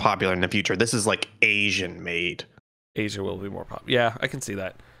be more popular in the future. This is like Asian made. Asia will be more popular. Yeah, I can see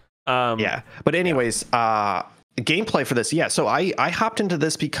that. But anyways, gameplay for this. Yeah, so I hopped into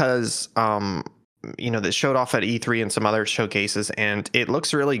this because that showed off at E3 and some other showcases, and it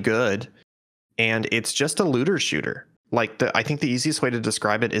looks really good. And it's just a looter shooter. Like, I think the easiest way to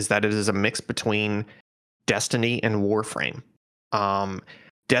describe it is that it is a mix between Destiny and Warframe.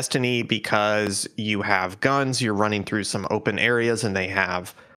 Destiny, because you have guns, you're running through some open areas, and they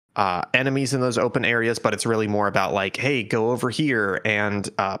have enemies in those open areas, but it's really more about like, hey, go over here and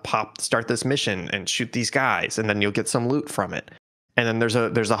start this mission and shoot these guys, and then you'll get some loot from it. And then there's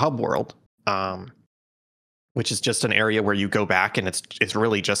a hub world, which is just an area where you go back, and it's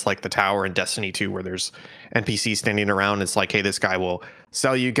really just like the tower in Destiny 2, where there's NPCs standing around. It's like, hey, this guy will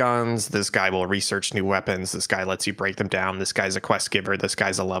sell you guns, this guy will research new weapons, this guy lets you break them down, this guy's a quest giver, this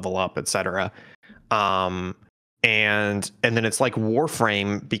guy's a level up, etc. And then it's like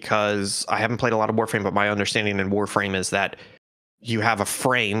Warframe, because I haven't played a lot of Warframe, but my understanding in Warframe is that you have a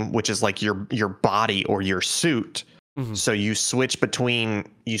frame, which is like your body or your suit. Mm-hmm. So you switch between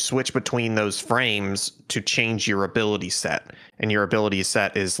those frames to change your ability set, and your ability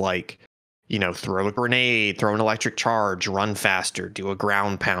set is like, throw a grenade, throw an electric charge, run faster, do a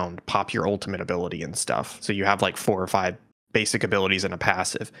ground pound, pop your ultimate ability and stuff. So you have like 4 or 5 basic abilities and a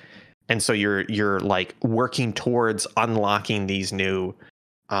passive, and so you're like working towards unlocking these new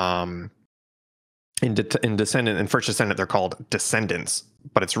in Descendant and First Descendant they're called Descendants,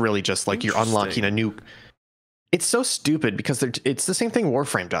 but it's really just like you're unlocking a new. It's so stupid because it's the same thing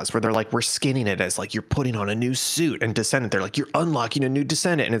Warframe does, where they're like, we're skinning it as like you're putting on a new suit, and Descendant, they're like, you're unlocking a new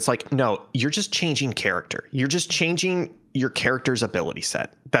Descendant. And it's like, no, you're just changing character. You're just changing your character's ability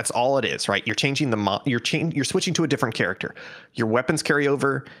set. That's all it is, right? You're changing you're switching to a different character. Your weapons carry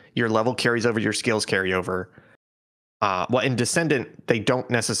over, your level carries over, your skills carry over. Well, in Descendant, they don't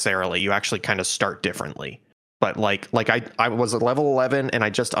necessarily. You actually kind of start differently. But like I was at level 11 and I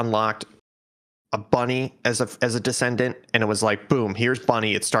just unlocked a bunny as a Descendant, and it was like, boom, here's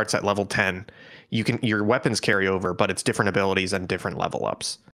bunny. It starts at level 10. Your weapons carry over, but it's different abilities and different level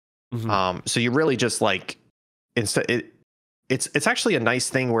ups. Mm-hmm. So you really just like, it's actually a nice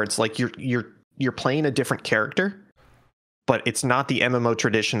thing where it's like you're playing a different character, but it's not the MMO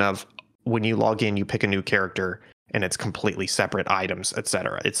tradition of when you log in, you pick a new character and it's completely separate items,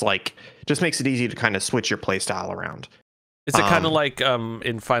 etc. It's like, just makes it easy to kind of switch your play style around. Is it kind of like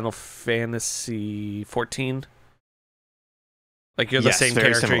in Final Fantasy 14? Like you're the same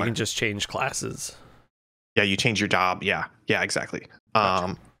character, similar. You can just change classes. Yeah, you change your job. Yeah, exactly.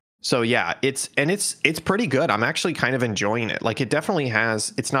 Gotcha. So yeah, it's pretty good. I'm actually kind of enjoying it. Like, it definitely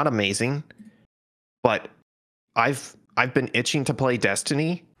has. It's not amazing, but I've been itching to play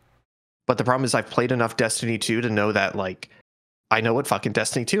Destiny. But the problem is I've played enough Destiny 2 to know that like I know what fucking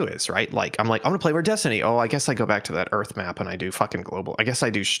Destiny 2 is, right? Like, I'm gonna play more Destiny. Oh, I guess I go back to that Earth map and I do fucking global. I guess I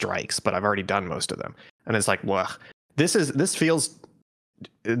do strikes, but I've already done most of them. And it's like, well, this feels,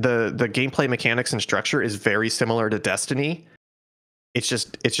 the gameplay mechanics and structure is very similar to Destiny. It's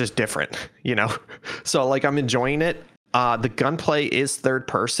just different, you know? So like, I'm enjoying it. The gunplay is third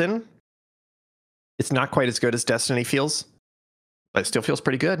person. It's not quite as good as Destiny feels, but it still feels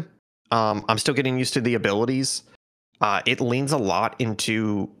pretty good. I'm still getting used to the abilities. It leans a lot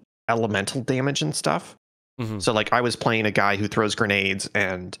into elemental damage and stuff. Mm-hmm. So like, I was playing a guy who throws grenades,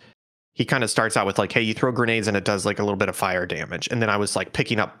 and he kind of starts out with like, hey, you throw grenades and it does like a little bit of fire damage. And then I was like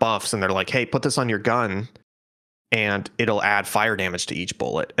picking up buffs, and they're like, hey, put this on your gun and it'll add fire damage to each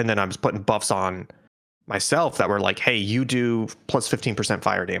bullet. And then I was putting buffs on myself that were like, hey, you do plus 15%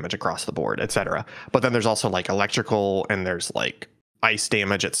 fire damage across the board, etc. But then there's also like electrical, and there's like ice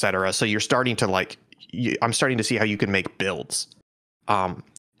damage, etc. So you're starting to like, I'm starting to see how you can make builds. And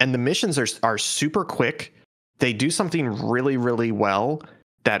the missions are super quick. They do something really, really well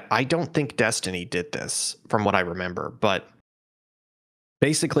that I don't think Destiny did this, from what I remember. But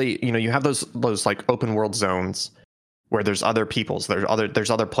basically, you know, you have those like open world zones where there's other peoples, there's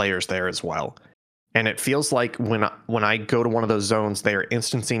other players there as well. And it feels like when I go to one of those zones, they are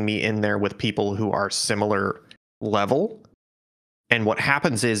instancing me in there with people who are similar level. And what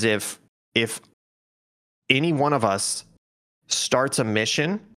happens is if any one of us starts a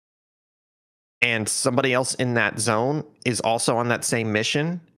mission and somebody else in that zone is also on that same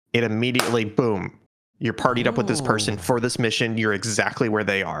mission, it immediately, boom, you're partied up with this person for this mission. You're exactly where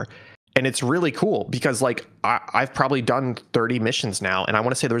they are. And it's really cool because like I've probably done 30 missions now, and I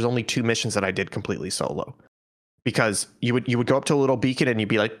want to say there was only 2 missions that I did completely solo. Because you would go up to a little beacon and you'd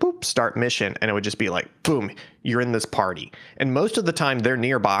be like, boop, start mission, and it would just be like, boom, you're in this party. And most of the time they're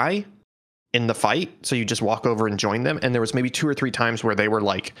nearby in the fight, so you just walk over and join them. And there was maybe 2 or 3 times where they were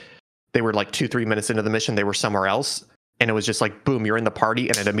like 2-3 minutes into the mission, they were somewhere else, and it was just like, boom, you're in the party,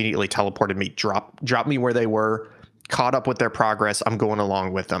 and it immediately teleported me, drop me where they were, caught up with their progress. I'm going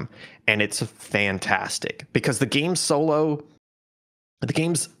along with them, and it's fantastic because the game's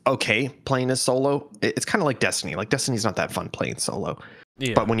okay playing as solo. It's kind of like Destiny. Like, Destiny's not that fun playing solo.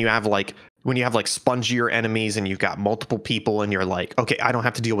 Yeah. But when you have like spongier enemies and you've got multiple people and you're like, okay, I don't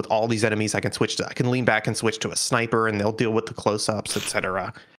have to deal with all these enemies. I can lean back and switch to a sniper and they'll deal with the close-ups,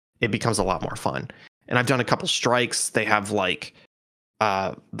 etc. It becomes a lot more fun. And I've done a couple strikes. They have like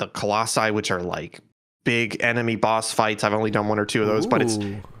the Colossi, which are like big enemy boss fights. I've only done 1 or 2 of those, but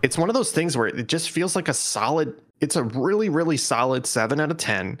it's one of those things where it just feels like it's a really, really solid 7 out of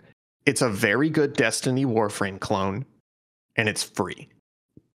 10. It's a very good Destiny Warframe clone, and it's free.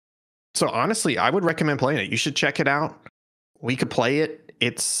 So honestly, I would recommend playing it. You should check it out. We could play it.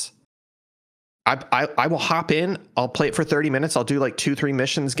 I will hop in. I'll play it for 30 minutes. I'll do like 2-3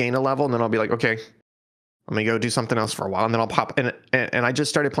 missions, gain a level, and then I'll be like, okay, let me go do something else for a while. And then I'll pop in. And I just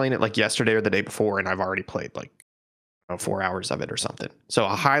started playing it like yesterday or the day before, and I've already played like 4 hours of it or something. So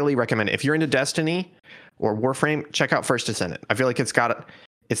I highly recommend it. If you're into Destiny or Warframe, check out First Descendant. I feel like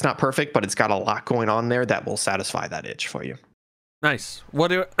it's not perfect, but it's got a lot going on there that will satisfy that itch for you. Nice.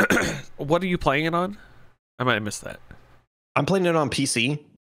 What are you playing it on? I might have missed that. I'm playing it on PC,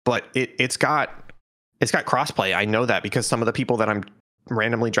 but it's got crossplay. I know that because some of the people that I'm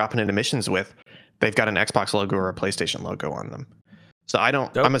randomly dropping into missions with, they've got an Xbox logo or a PlayStation logo on them. So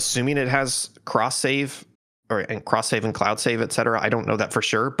I'm assuming it has cross save and cloud save, etc. I don't know that for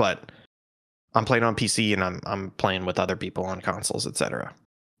sure, but I'm playing on PC and I'm playing with other people on consoles, etc.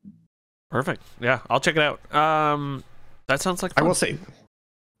 Perfect. Yeah, I'll check it out. That sounds like fun. I will say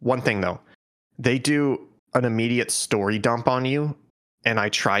one thing though. They do an immediate story dump on you, and I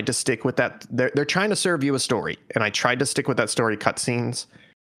tried to stick with that. They're trying to serve you a story, and I tried to stick with that story cutscenes.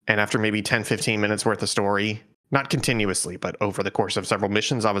 And after maybe 10-15 minutes worth of story, not continuously, but over the course of several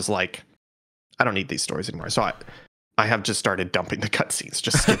missions, I was like, I don't need these stories anymore. So I have just started dumping the cutscenes,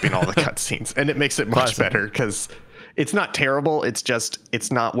 just skipping all the cutscenes, and it makes it much better because it's not terrible. It's just,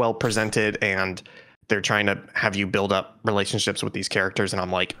 it's not well presented, and they're trying to have you build up relationships with these characters. And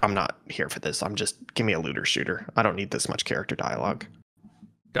I'm like, I'm not here for this. Give me a looter shooter. I don't need this much character dialogue.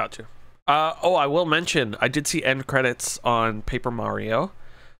 Gotcha. I will mention, I did see end credits on Paper Mario.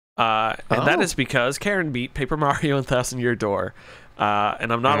 And that is because Karen beat Paper Mario and Thousand Year Door.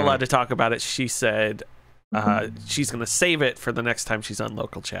 And I'm not allowed to talk about it. She said she's going to save it for the next time she's on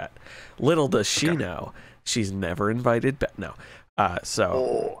local chat. Little does she know, she's never invited back. No.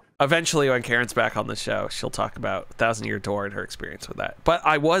 Eventually when Karen's back on the show, she'll talk about Thousand Year Door and her experience with that. But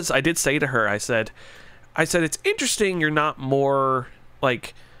I did say to her, I said, it's interesting you're not more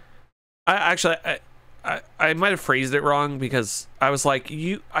like, I I might have phrased it wrong, because I was like,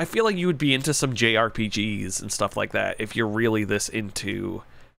 I feel like you would be into some JRPGs and stuff like that if you're really this into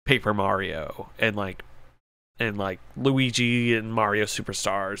Paper Mario and like Luigi and Mario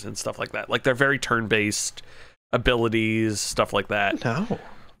Superstars and stuff like that. Like, they're very turn-based abilities, stuff like that. No,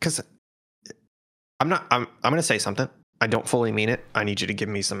 because I'm going to say something. I don't fully mean it. I need you to give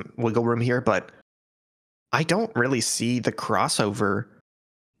me some wiggle room here, but I don't really see the crossover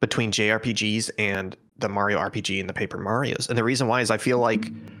between JRPGs and the Mario RPG and the Paper Marios. And the reason why is I feel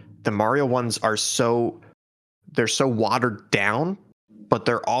like the Mario ones are they're so watered down, but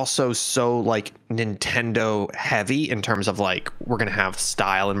they're also so like Nintendo heavy in terms of like, we're going to have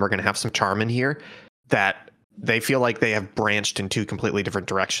style and we're going to have some charm in here, that they feel like they have branched in two completely different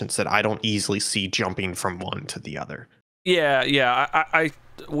directions that I don't easily see jumping from one to the other. Yeah. I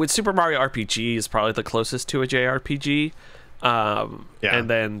with Super Mario RPG is probably the closest to a JRPG. And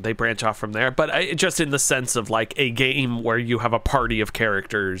then they branch off from there, but just in the sense of like a game where you have a party of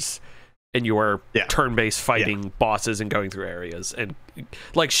characters and you are turn-based fighting bosses and going through areas, and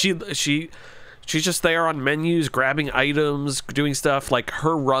like she's just there on menus, grabbing items, doing stuff. Like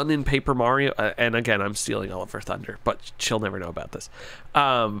her run in Paper Mario, and again, I'm stealing all of her thunder, but she'll never know about this.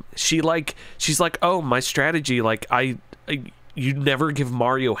 She's like, oh, my strategy, like you never give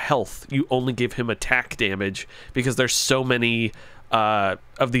Mario health. You only give him attack damage, because there's so many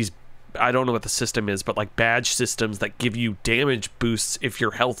of these, I don't know what the system is, but like badge systems that give you damage boosts if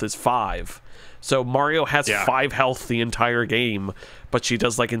your health is 5. So Mario has 5 health the entire game, but she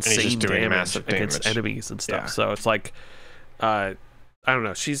does like insane damage against enemies and stuff. So it's like, I don't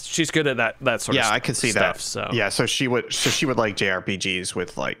know. She's good at that sort of stuff. Yeah, I could see that. So yeah, so she would like JRPGs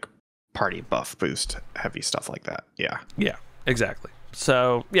with like party buff boost, heavy stuff like that. Yeah. Yeah. Exactly.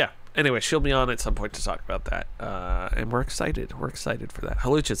 So yeah. Anyway, she'll be on at some point to talk about that, and we're excited. We're excited for that.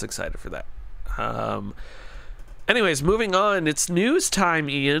 Halucha's excited for that. Anyways, moving on. It's news time,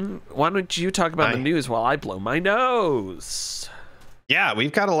 Ian. Why don't you talk about the news while I blow my nose? Yeah,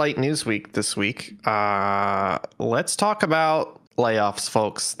 we've got a light news week this week. Let's talk about layoffs,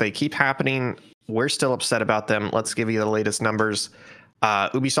 folks. They keep happening. We're still upset about them. Let's give you the latest numbers.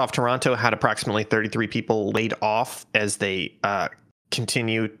 Ubisoft Toronto had approximately 33 people laid off as they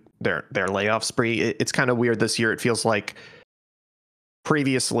continue their layoff spree. It's kind of weird this year. It feels like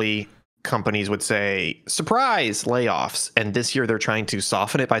previously companies would say, surprise, layoffs. And this year they're trying to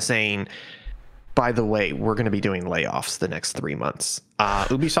soften it by saying, by the way, we're going to be doing layoffs the next 3 months.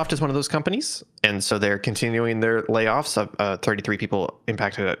 Ubisoft is one of those companies, and so they're continuing their layoffs of 33 people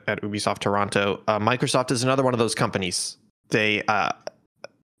impacted at Ubisoft Toronto. Microsoft is another one of those companies. They've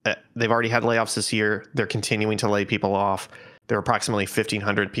already had layoffs this year. They're continuing to lay people off. There were approximately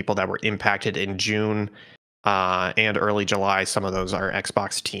 1,500 people that were impacted in June and early July. Some of those are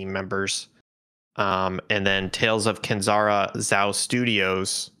Xbox team members. And then Tales of Kenzara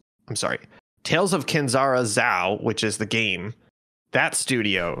Zao, which is the game, that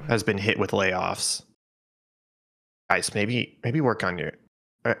studio has been hit with layoffs. Guys, maybe work on your...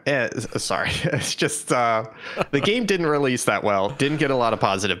 sorry, it's just the game didn't release that well, didn't get a lot of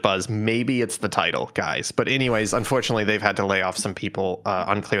positive buzz. Maybe it's the title, guys. But anyways, unfortunately, they've had to lay off some people.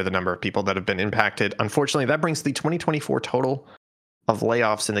 Unclear the number of people that have been impacted. Unfortunately, that brings the 2024 total of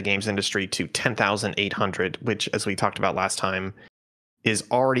layoffs in the games industry to 10,800, which, as we talked about last time, is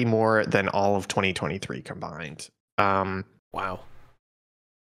already more than all of 2023 combined. Wow.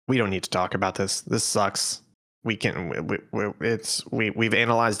 We don't need to talk about this. This sucks. We've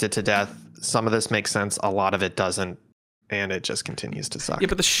analyzed it to death. Some of this makes sense, a lot of it doesn't, and it just continues to suck. Yeah,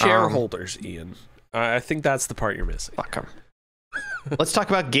 but the shareholders, Ian, I think that's the part you're missing. Fuck 'em. Let's talk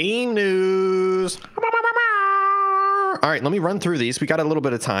about game news. All right, let me run through these. We got a little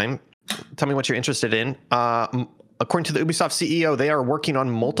bit of time. Tell me what you're interested in. According to the Ubisoft CEO, they are working on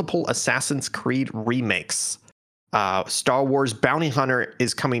multiple Assassin's Creed remakes. Star Wars Bounty Hunter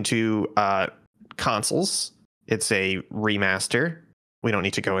is coming to consoles. It's a remaster. We don't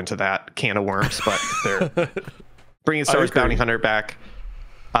need to go into that can of worms, but they're bringing Star Wars Bounty Hunter back.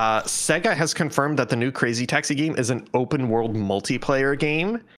 Sega has confirmed that the new Crazy Taxi game is an open world multiplayer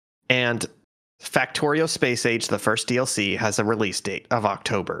game, and Factorio Space Age, the first DLC, has a release date of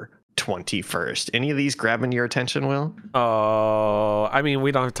October 21st. Any of these grabbing your attention, Will? Oh, I mean,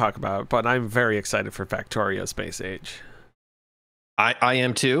 we don't have to talk about it, but I'm very excited for Factorio Space Age. I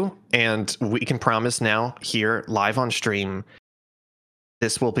am too, and we can promise now here live on stream,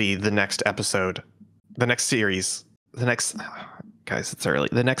 this will be the next episode, the next series, guys, it's early,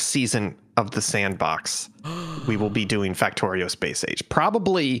 the next season of the Sandbox. We will be doing Factorio Space Age,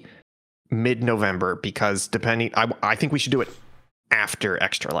 probably mid-November, because depending, I think we should do it after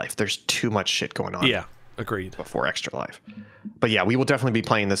Extra Life. There's too much shit going on. Yeah, agreed. Before Extra Life. But yeah, we will definitely be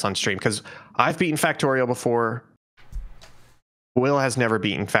playing this on stream because I've beaten Factorio before. Will has never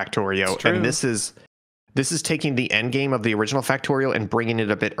beaten Factorio, and this is taking the end game of the original Factorio and bringing it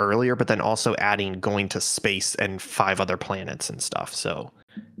a bit earlier, but then also adding going to space and 5 other planets and stuff. So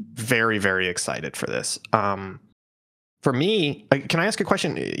very, very excited for this. For me, can I ask a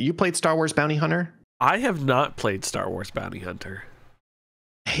question? You played Star Wars Bounty Hunter? I have not played Star Wars Bounty Hunter.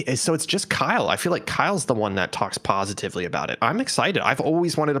 Hey, so it's just Kyle. I feel like Kyle's the one that talks positively about it. I'm excited. I've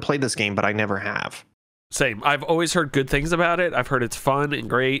always wanted to play this game, but I never have. Same. I've always heard good things about it. I've heard it's fun and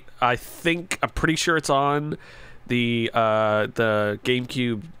great. I'm pretty sure it's on the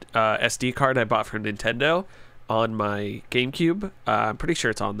GameCube SD card I bought for Nintendo on my GameCube. I'm pretty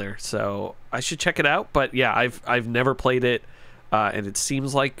sure it's on there, so I should check it out. But yeah, I've never played it, and it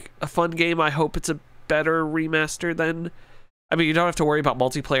seems like a fun game. I hope it's a better remaster than. I mean, you don't have to worry about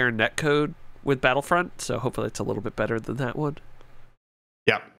multiplayer and netcode with Battlefront, so hopefully it's a little bit better than that one.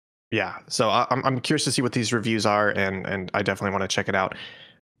 Yeah. Yeah, so I'm curious to see what these reviews are, and I definitely want to check it out.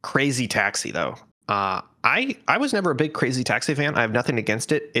 Crazy Taxi, though. I was never a big Crazy Taxi fan. I have nothing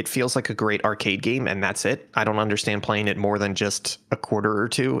against it. It feels like a great arcade game, and that's it. I don't understand playing it more than just a quarter or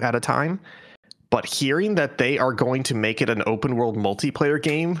two at a time. But hearing that they are going to make it an open world multiplayer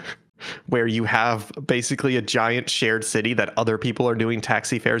game where you have basically a giant shared city that other people are doing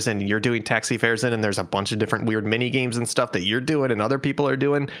taxi fares in, and you're doing taxi fares in, and there's a bunch of different weird mini games and stuff that you're doing and other people are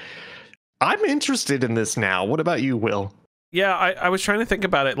doing. I'm interested in this now. What about you, Will? Yeah, I was trying to think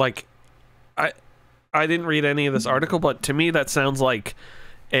about it. Like, I didn't read any of this article, but to me that sounds like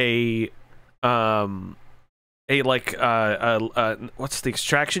what's the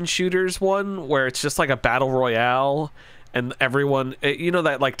Extraction Shooters one, where it's just like a battle royale. And everyone, you know,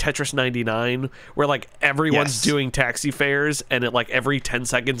 that like Tetris 99, where like everyone's doing taxi fares, and it like every 10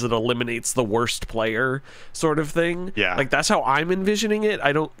 seconds it eliminates the worst player, sort of thing. Yeah, like that's how I'm envisioning it.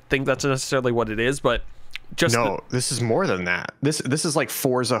 I don't think that's necessarily what it is, but just this is more than that. This is like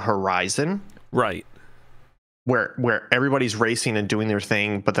Forza Horizon, right? Where everybody's racing and doing their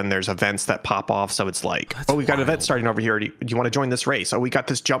thing, but then there's events that pop off. So it's like, that's we've got an event starting over here. Do you want to join this race? Oh, we got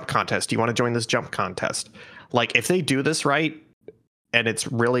this jump contest. Do you want to join this jump contest? Like, if they do this right, and it's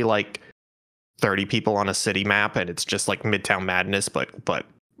really like 30 people on a city map, and it's just like Midtown Madness, but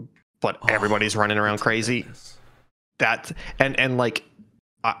everybody's running around crazy. That and like,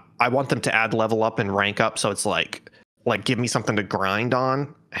 I want them to add level up and rank up. So it's like give me something to grind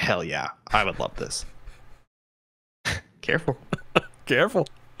on. Hell yeah, I would love this. Careful. Careful.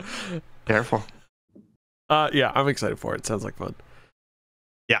 Yeah, I'm excited for it. Sounds like fun.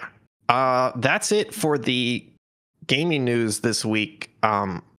 Yeah. That's it for the gaming news this week.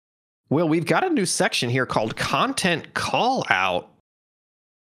 Will, we've got a new section here called Content Call Out.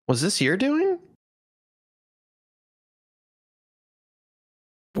 Was this your doing?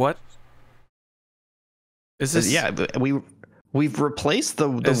 What? Is this? Yeah, we've replaced the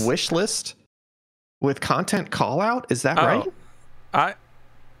wish list with Content Call Out. Is that right?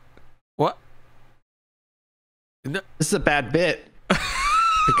 What? No. This is a bad bit.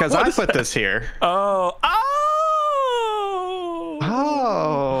 Because I put this here. Oh.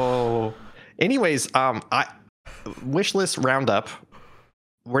 Anyways, wishlist roundup.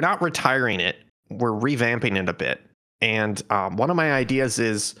 We're not retiring it. We're revamping it a bit. And one of my ideas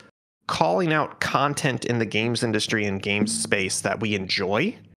is calling out content in the games industry and games space that we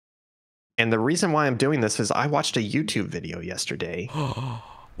enjoy. And the reason why I'm doing this is I watched a YouTube video yesterday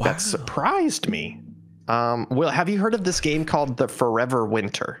that surprised me. Will, have you heard of this game called The Forever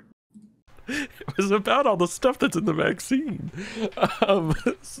Winter? It was about all the stuff that's in the vaccine.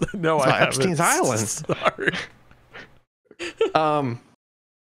 No, I haven't. Epstein's Island. Sorry.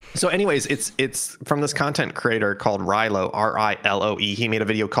 So anyways, it's from this content creator called Rilo, R-I-L-O-E. He made a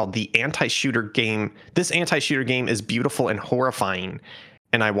video called The Anti-Shooter Game. This anti-shooter game is beautiful and horrifying.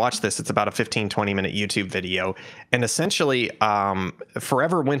 And I watched this. It's about a 15-20 minute YouTube video. And essentially,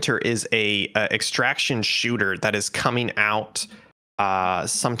 Forever Winter is a extraction shooter that is coming out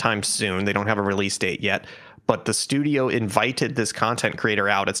sometime soon. They don't have a release date yet. But the studio invited this content creator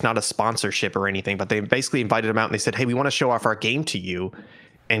out. It's not a sponsorship or anything, but they basically invited him out and they said, hey, we want to show off our game to you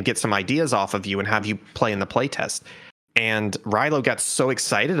and get some ideas off of you and have you play in the playtest. And Rilo got so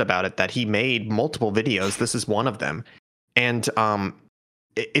excited about it that he made multiple videos. This is one of them. And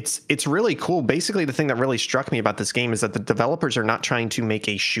it's really cool. Basically, the thing that really struck me about this game is that the developers are not trying to make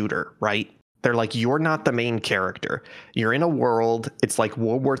a shooter, right? They're like, you're not the main character. You're in a world. It's like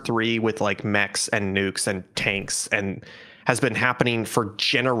World War III with like mechs and nukes and tanks and has been happening for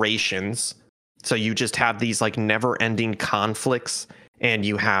generations. So you just have these like never-ending conflicts, and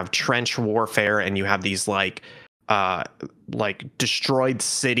you have trench warfare, and you have these like destroyed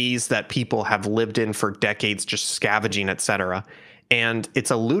cities that people have lived in for decades, just scavenging, etc. And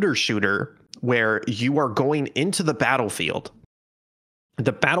it's a looter shooter where you are going into the battlefield.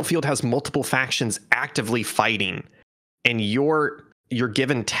 The battlefield has multiple factions actively fighting, and you're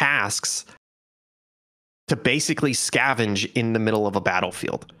given tasks to basically scavenge in the middle of a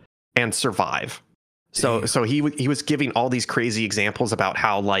battlefield and survive. So he was giving all these crazy examples about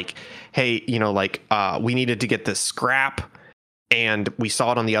how, like, hey, you know, like we needed to get this scrap, and we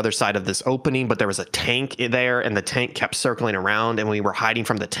saw it on the other side of this opening, but there was a tank there, and the tank kept circling around, and we were hiding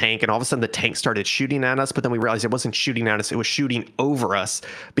from the tank, and all of a sudden the tank started shooting at us, but then we realized it wasn't shooting at us, it was shooting over us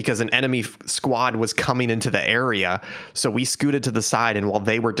because an enemy squad was coming into the area. So we scooted to the side, and while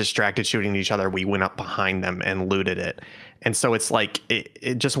they were distracted shooting each other, we went up behind them and looted it. And so it's like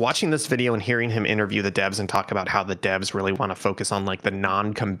just watching this video and hearing him interview the devs and talk about how the devs really want to focus on like the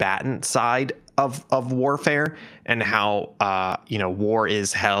non-combatant side of warfare, and how you know, war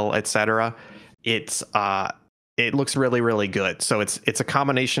is hell, etc. It looks really, really good. So it's a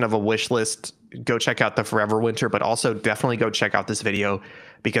combination of a wish list. Go check out the Forever Winter, but also definitely go check out this video,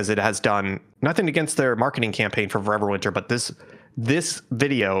 because it has done nothing against their marketing campaign for Forever Winter, but this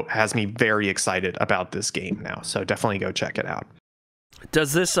video has me very excited about this game now. So definitely go check it out.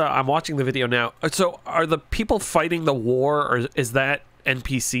 Does this I'm watching the video now. So are the people fighting the war, or is that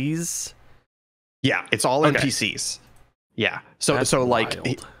NPCs? Yeah, it's all NPCs. Yeah. So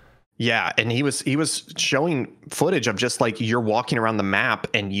like yeah, and he was showing footage of just like you're walking around the map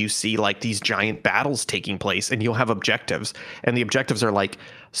and you see like these giant battles taking place, and you'll have objectives, and the objectives are like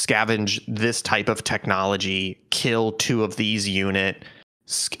scavenge this type of technology, kill 2 of these unit,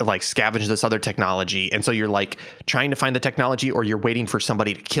 like scavenge this other technology. And so you're like trying to find the technology, or you're waiting for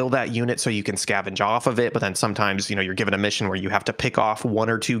somebody to kill that unit so you can scavenge off of it. But then sometimes, you know, you're given a mission where you have to pick off 1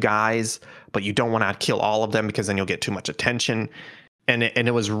 or 2 guys, but you don't want to kill all of them because then you'll get too much attention. And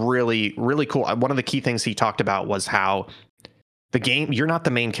it was really, really cool. One of the key things he talked about was how the game, you're not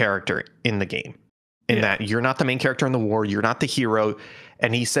the main character in the game, in that you're not the main character in the war. You're not the hero.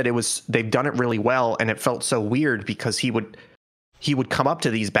 And he said they've done it really well. And it felt so weird because he would come up to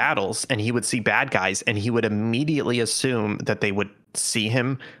these battles and he would see bad guys, and he would immediately assume that they would see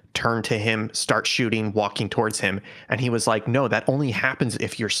him, turn to him, start shooting, walking towards him. And he was like, no, that only happens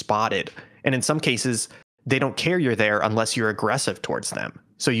if you're spotted. And in some cases, they don't care you're there unless you're aggressive towards them.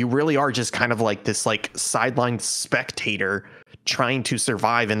 So you really are just kind of like this like sideline spectator trying to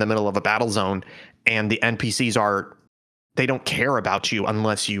survive in the middle of a battle zone. And the NPCs they don't care about you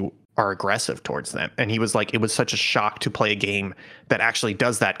unless you are aggressive towards them. And he was like, it was such a shock to play a game that actually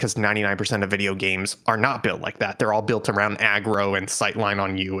does that, because 99% of video games are not built like that. They're all built around aggro and sightline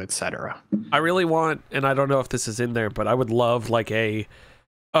on you, etc. I really want, and I don't know if this is in there, but I would love like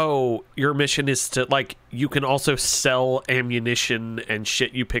your mission is to, like, you can also sell ammunition and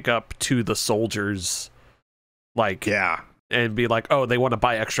shit you pick up to the soldiers, like, yeah, and be like, oh, they want to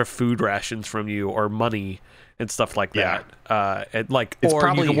buy extra food rations from you or money and stuff like that. And like, or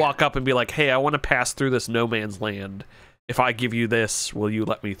you can walk up and be like, hey, I want to pass through this no man's land. If I give you this, will you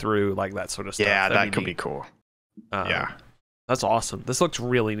let me through? Like that sort of stuff. Yeah, that could be cool. Yeah, that's awesome. This looks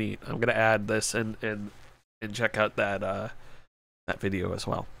really neat. I'm gonna add this and check out that video as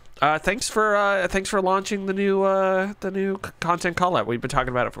well. Thanks for launching the new content call out. We've been talking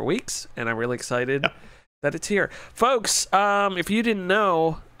about it for weeks, and I'm really excited that it's here, folks. If you didn't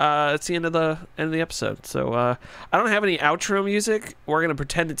know, it's the end of the episode. So I don't have any outro music. We're gonna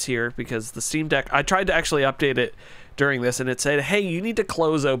pretend it's here because the Steam Deck, I tried to actually update it during this, and it said, hey, you need to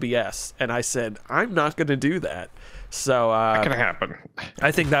close OBS, and I said, I'm not gonna do that. So that can happen.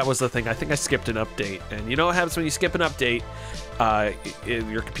 I think that was the thing. I think I skipped an update, and you know what happens when you skip an update?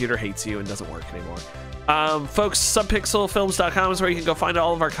 Your computer hates you and doesn't work anymore. Folks, subpixelfilms.com is where you can go find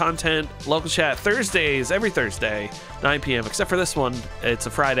all of our content. Local chat Thursdays, every Thursday, 9 p.m. Except for this one, it's a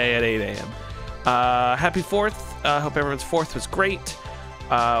Friday at 8 a.m. Happy 4th. Hope everyone's 4th was great.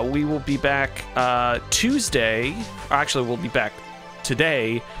 We will be back Tuesday. Actually, we'll be back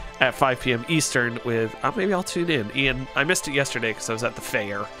today at 5 p.m. Eastern with, maybe I'll tune in. Ian, I missed it yesterday because I was at the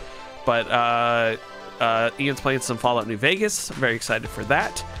fair. But Ian's playing some Fallout New Vegas. I'm very excited for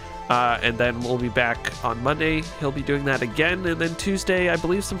that. And then we'll be back on Monday. He'll be doing that again. And then Tuesday, I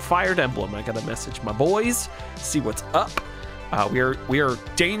believe, some Fire Emblem. I got to message my boys, see what's up. We are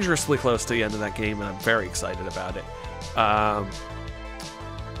dangerously close to the end of that game, and I'm very excited about it. I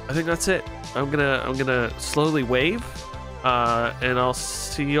think that's it. I'm gonna slowly wave. And I'll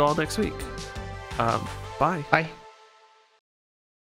see you all next week. Bye. Bye.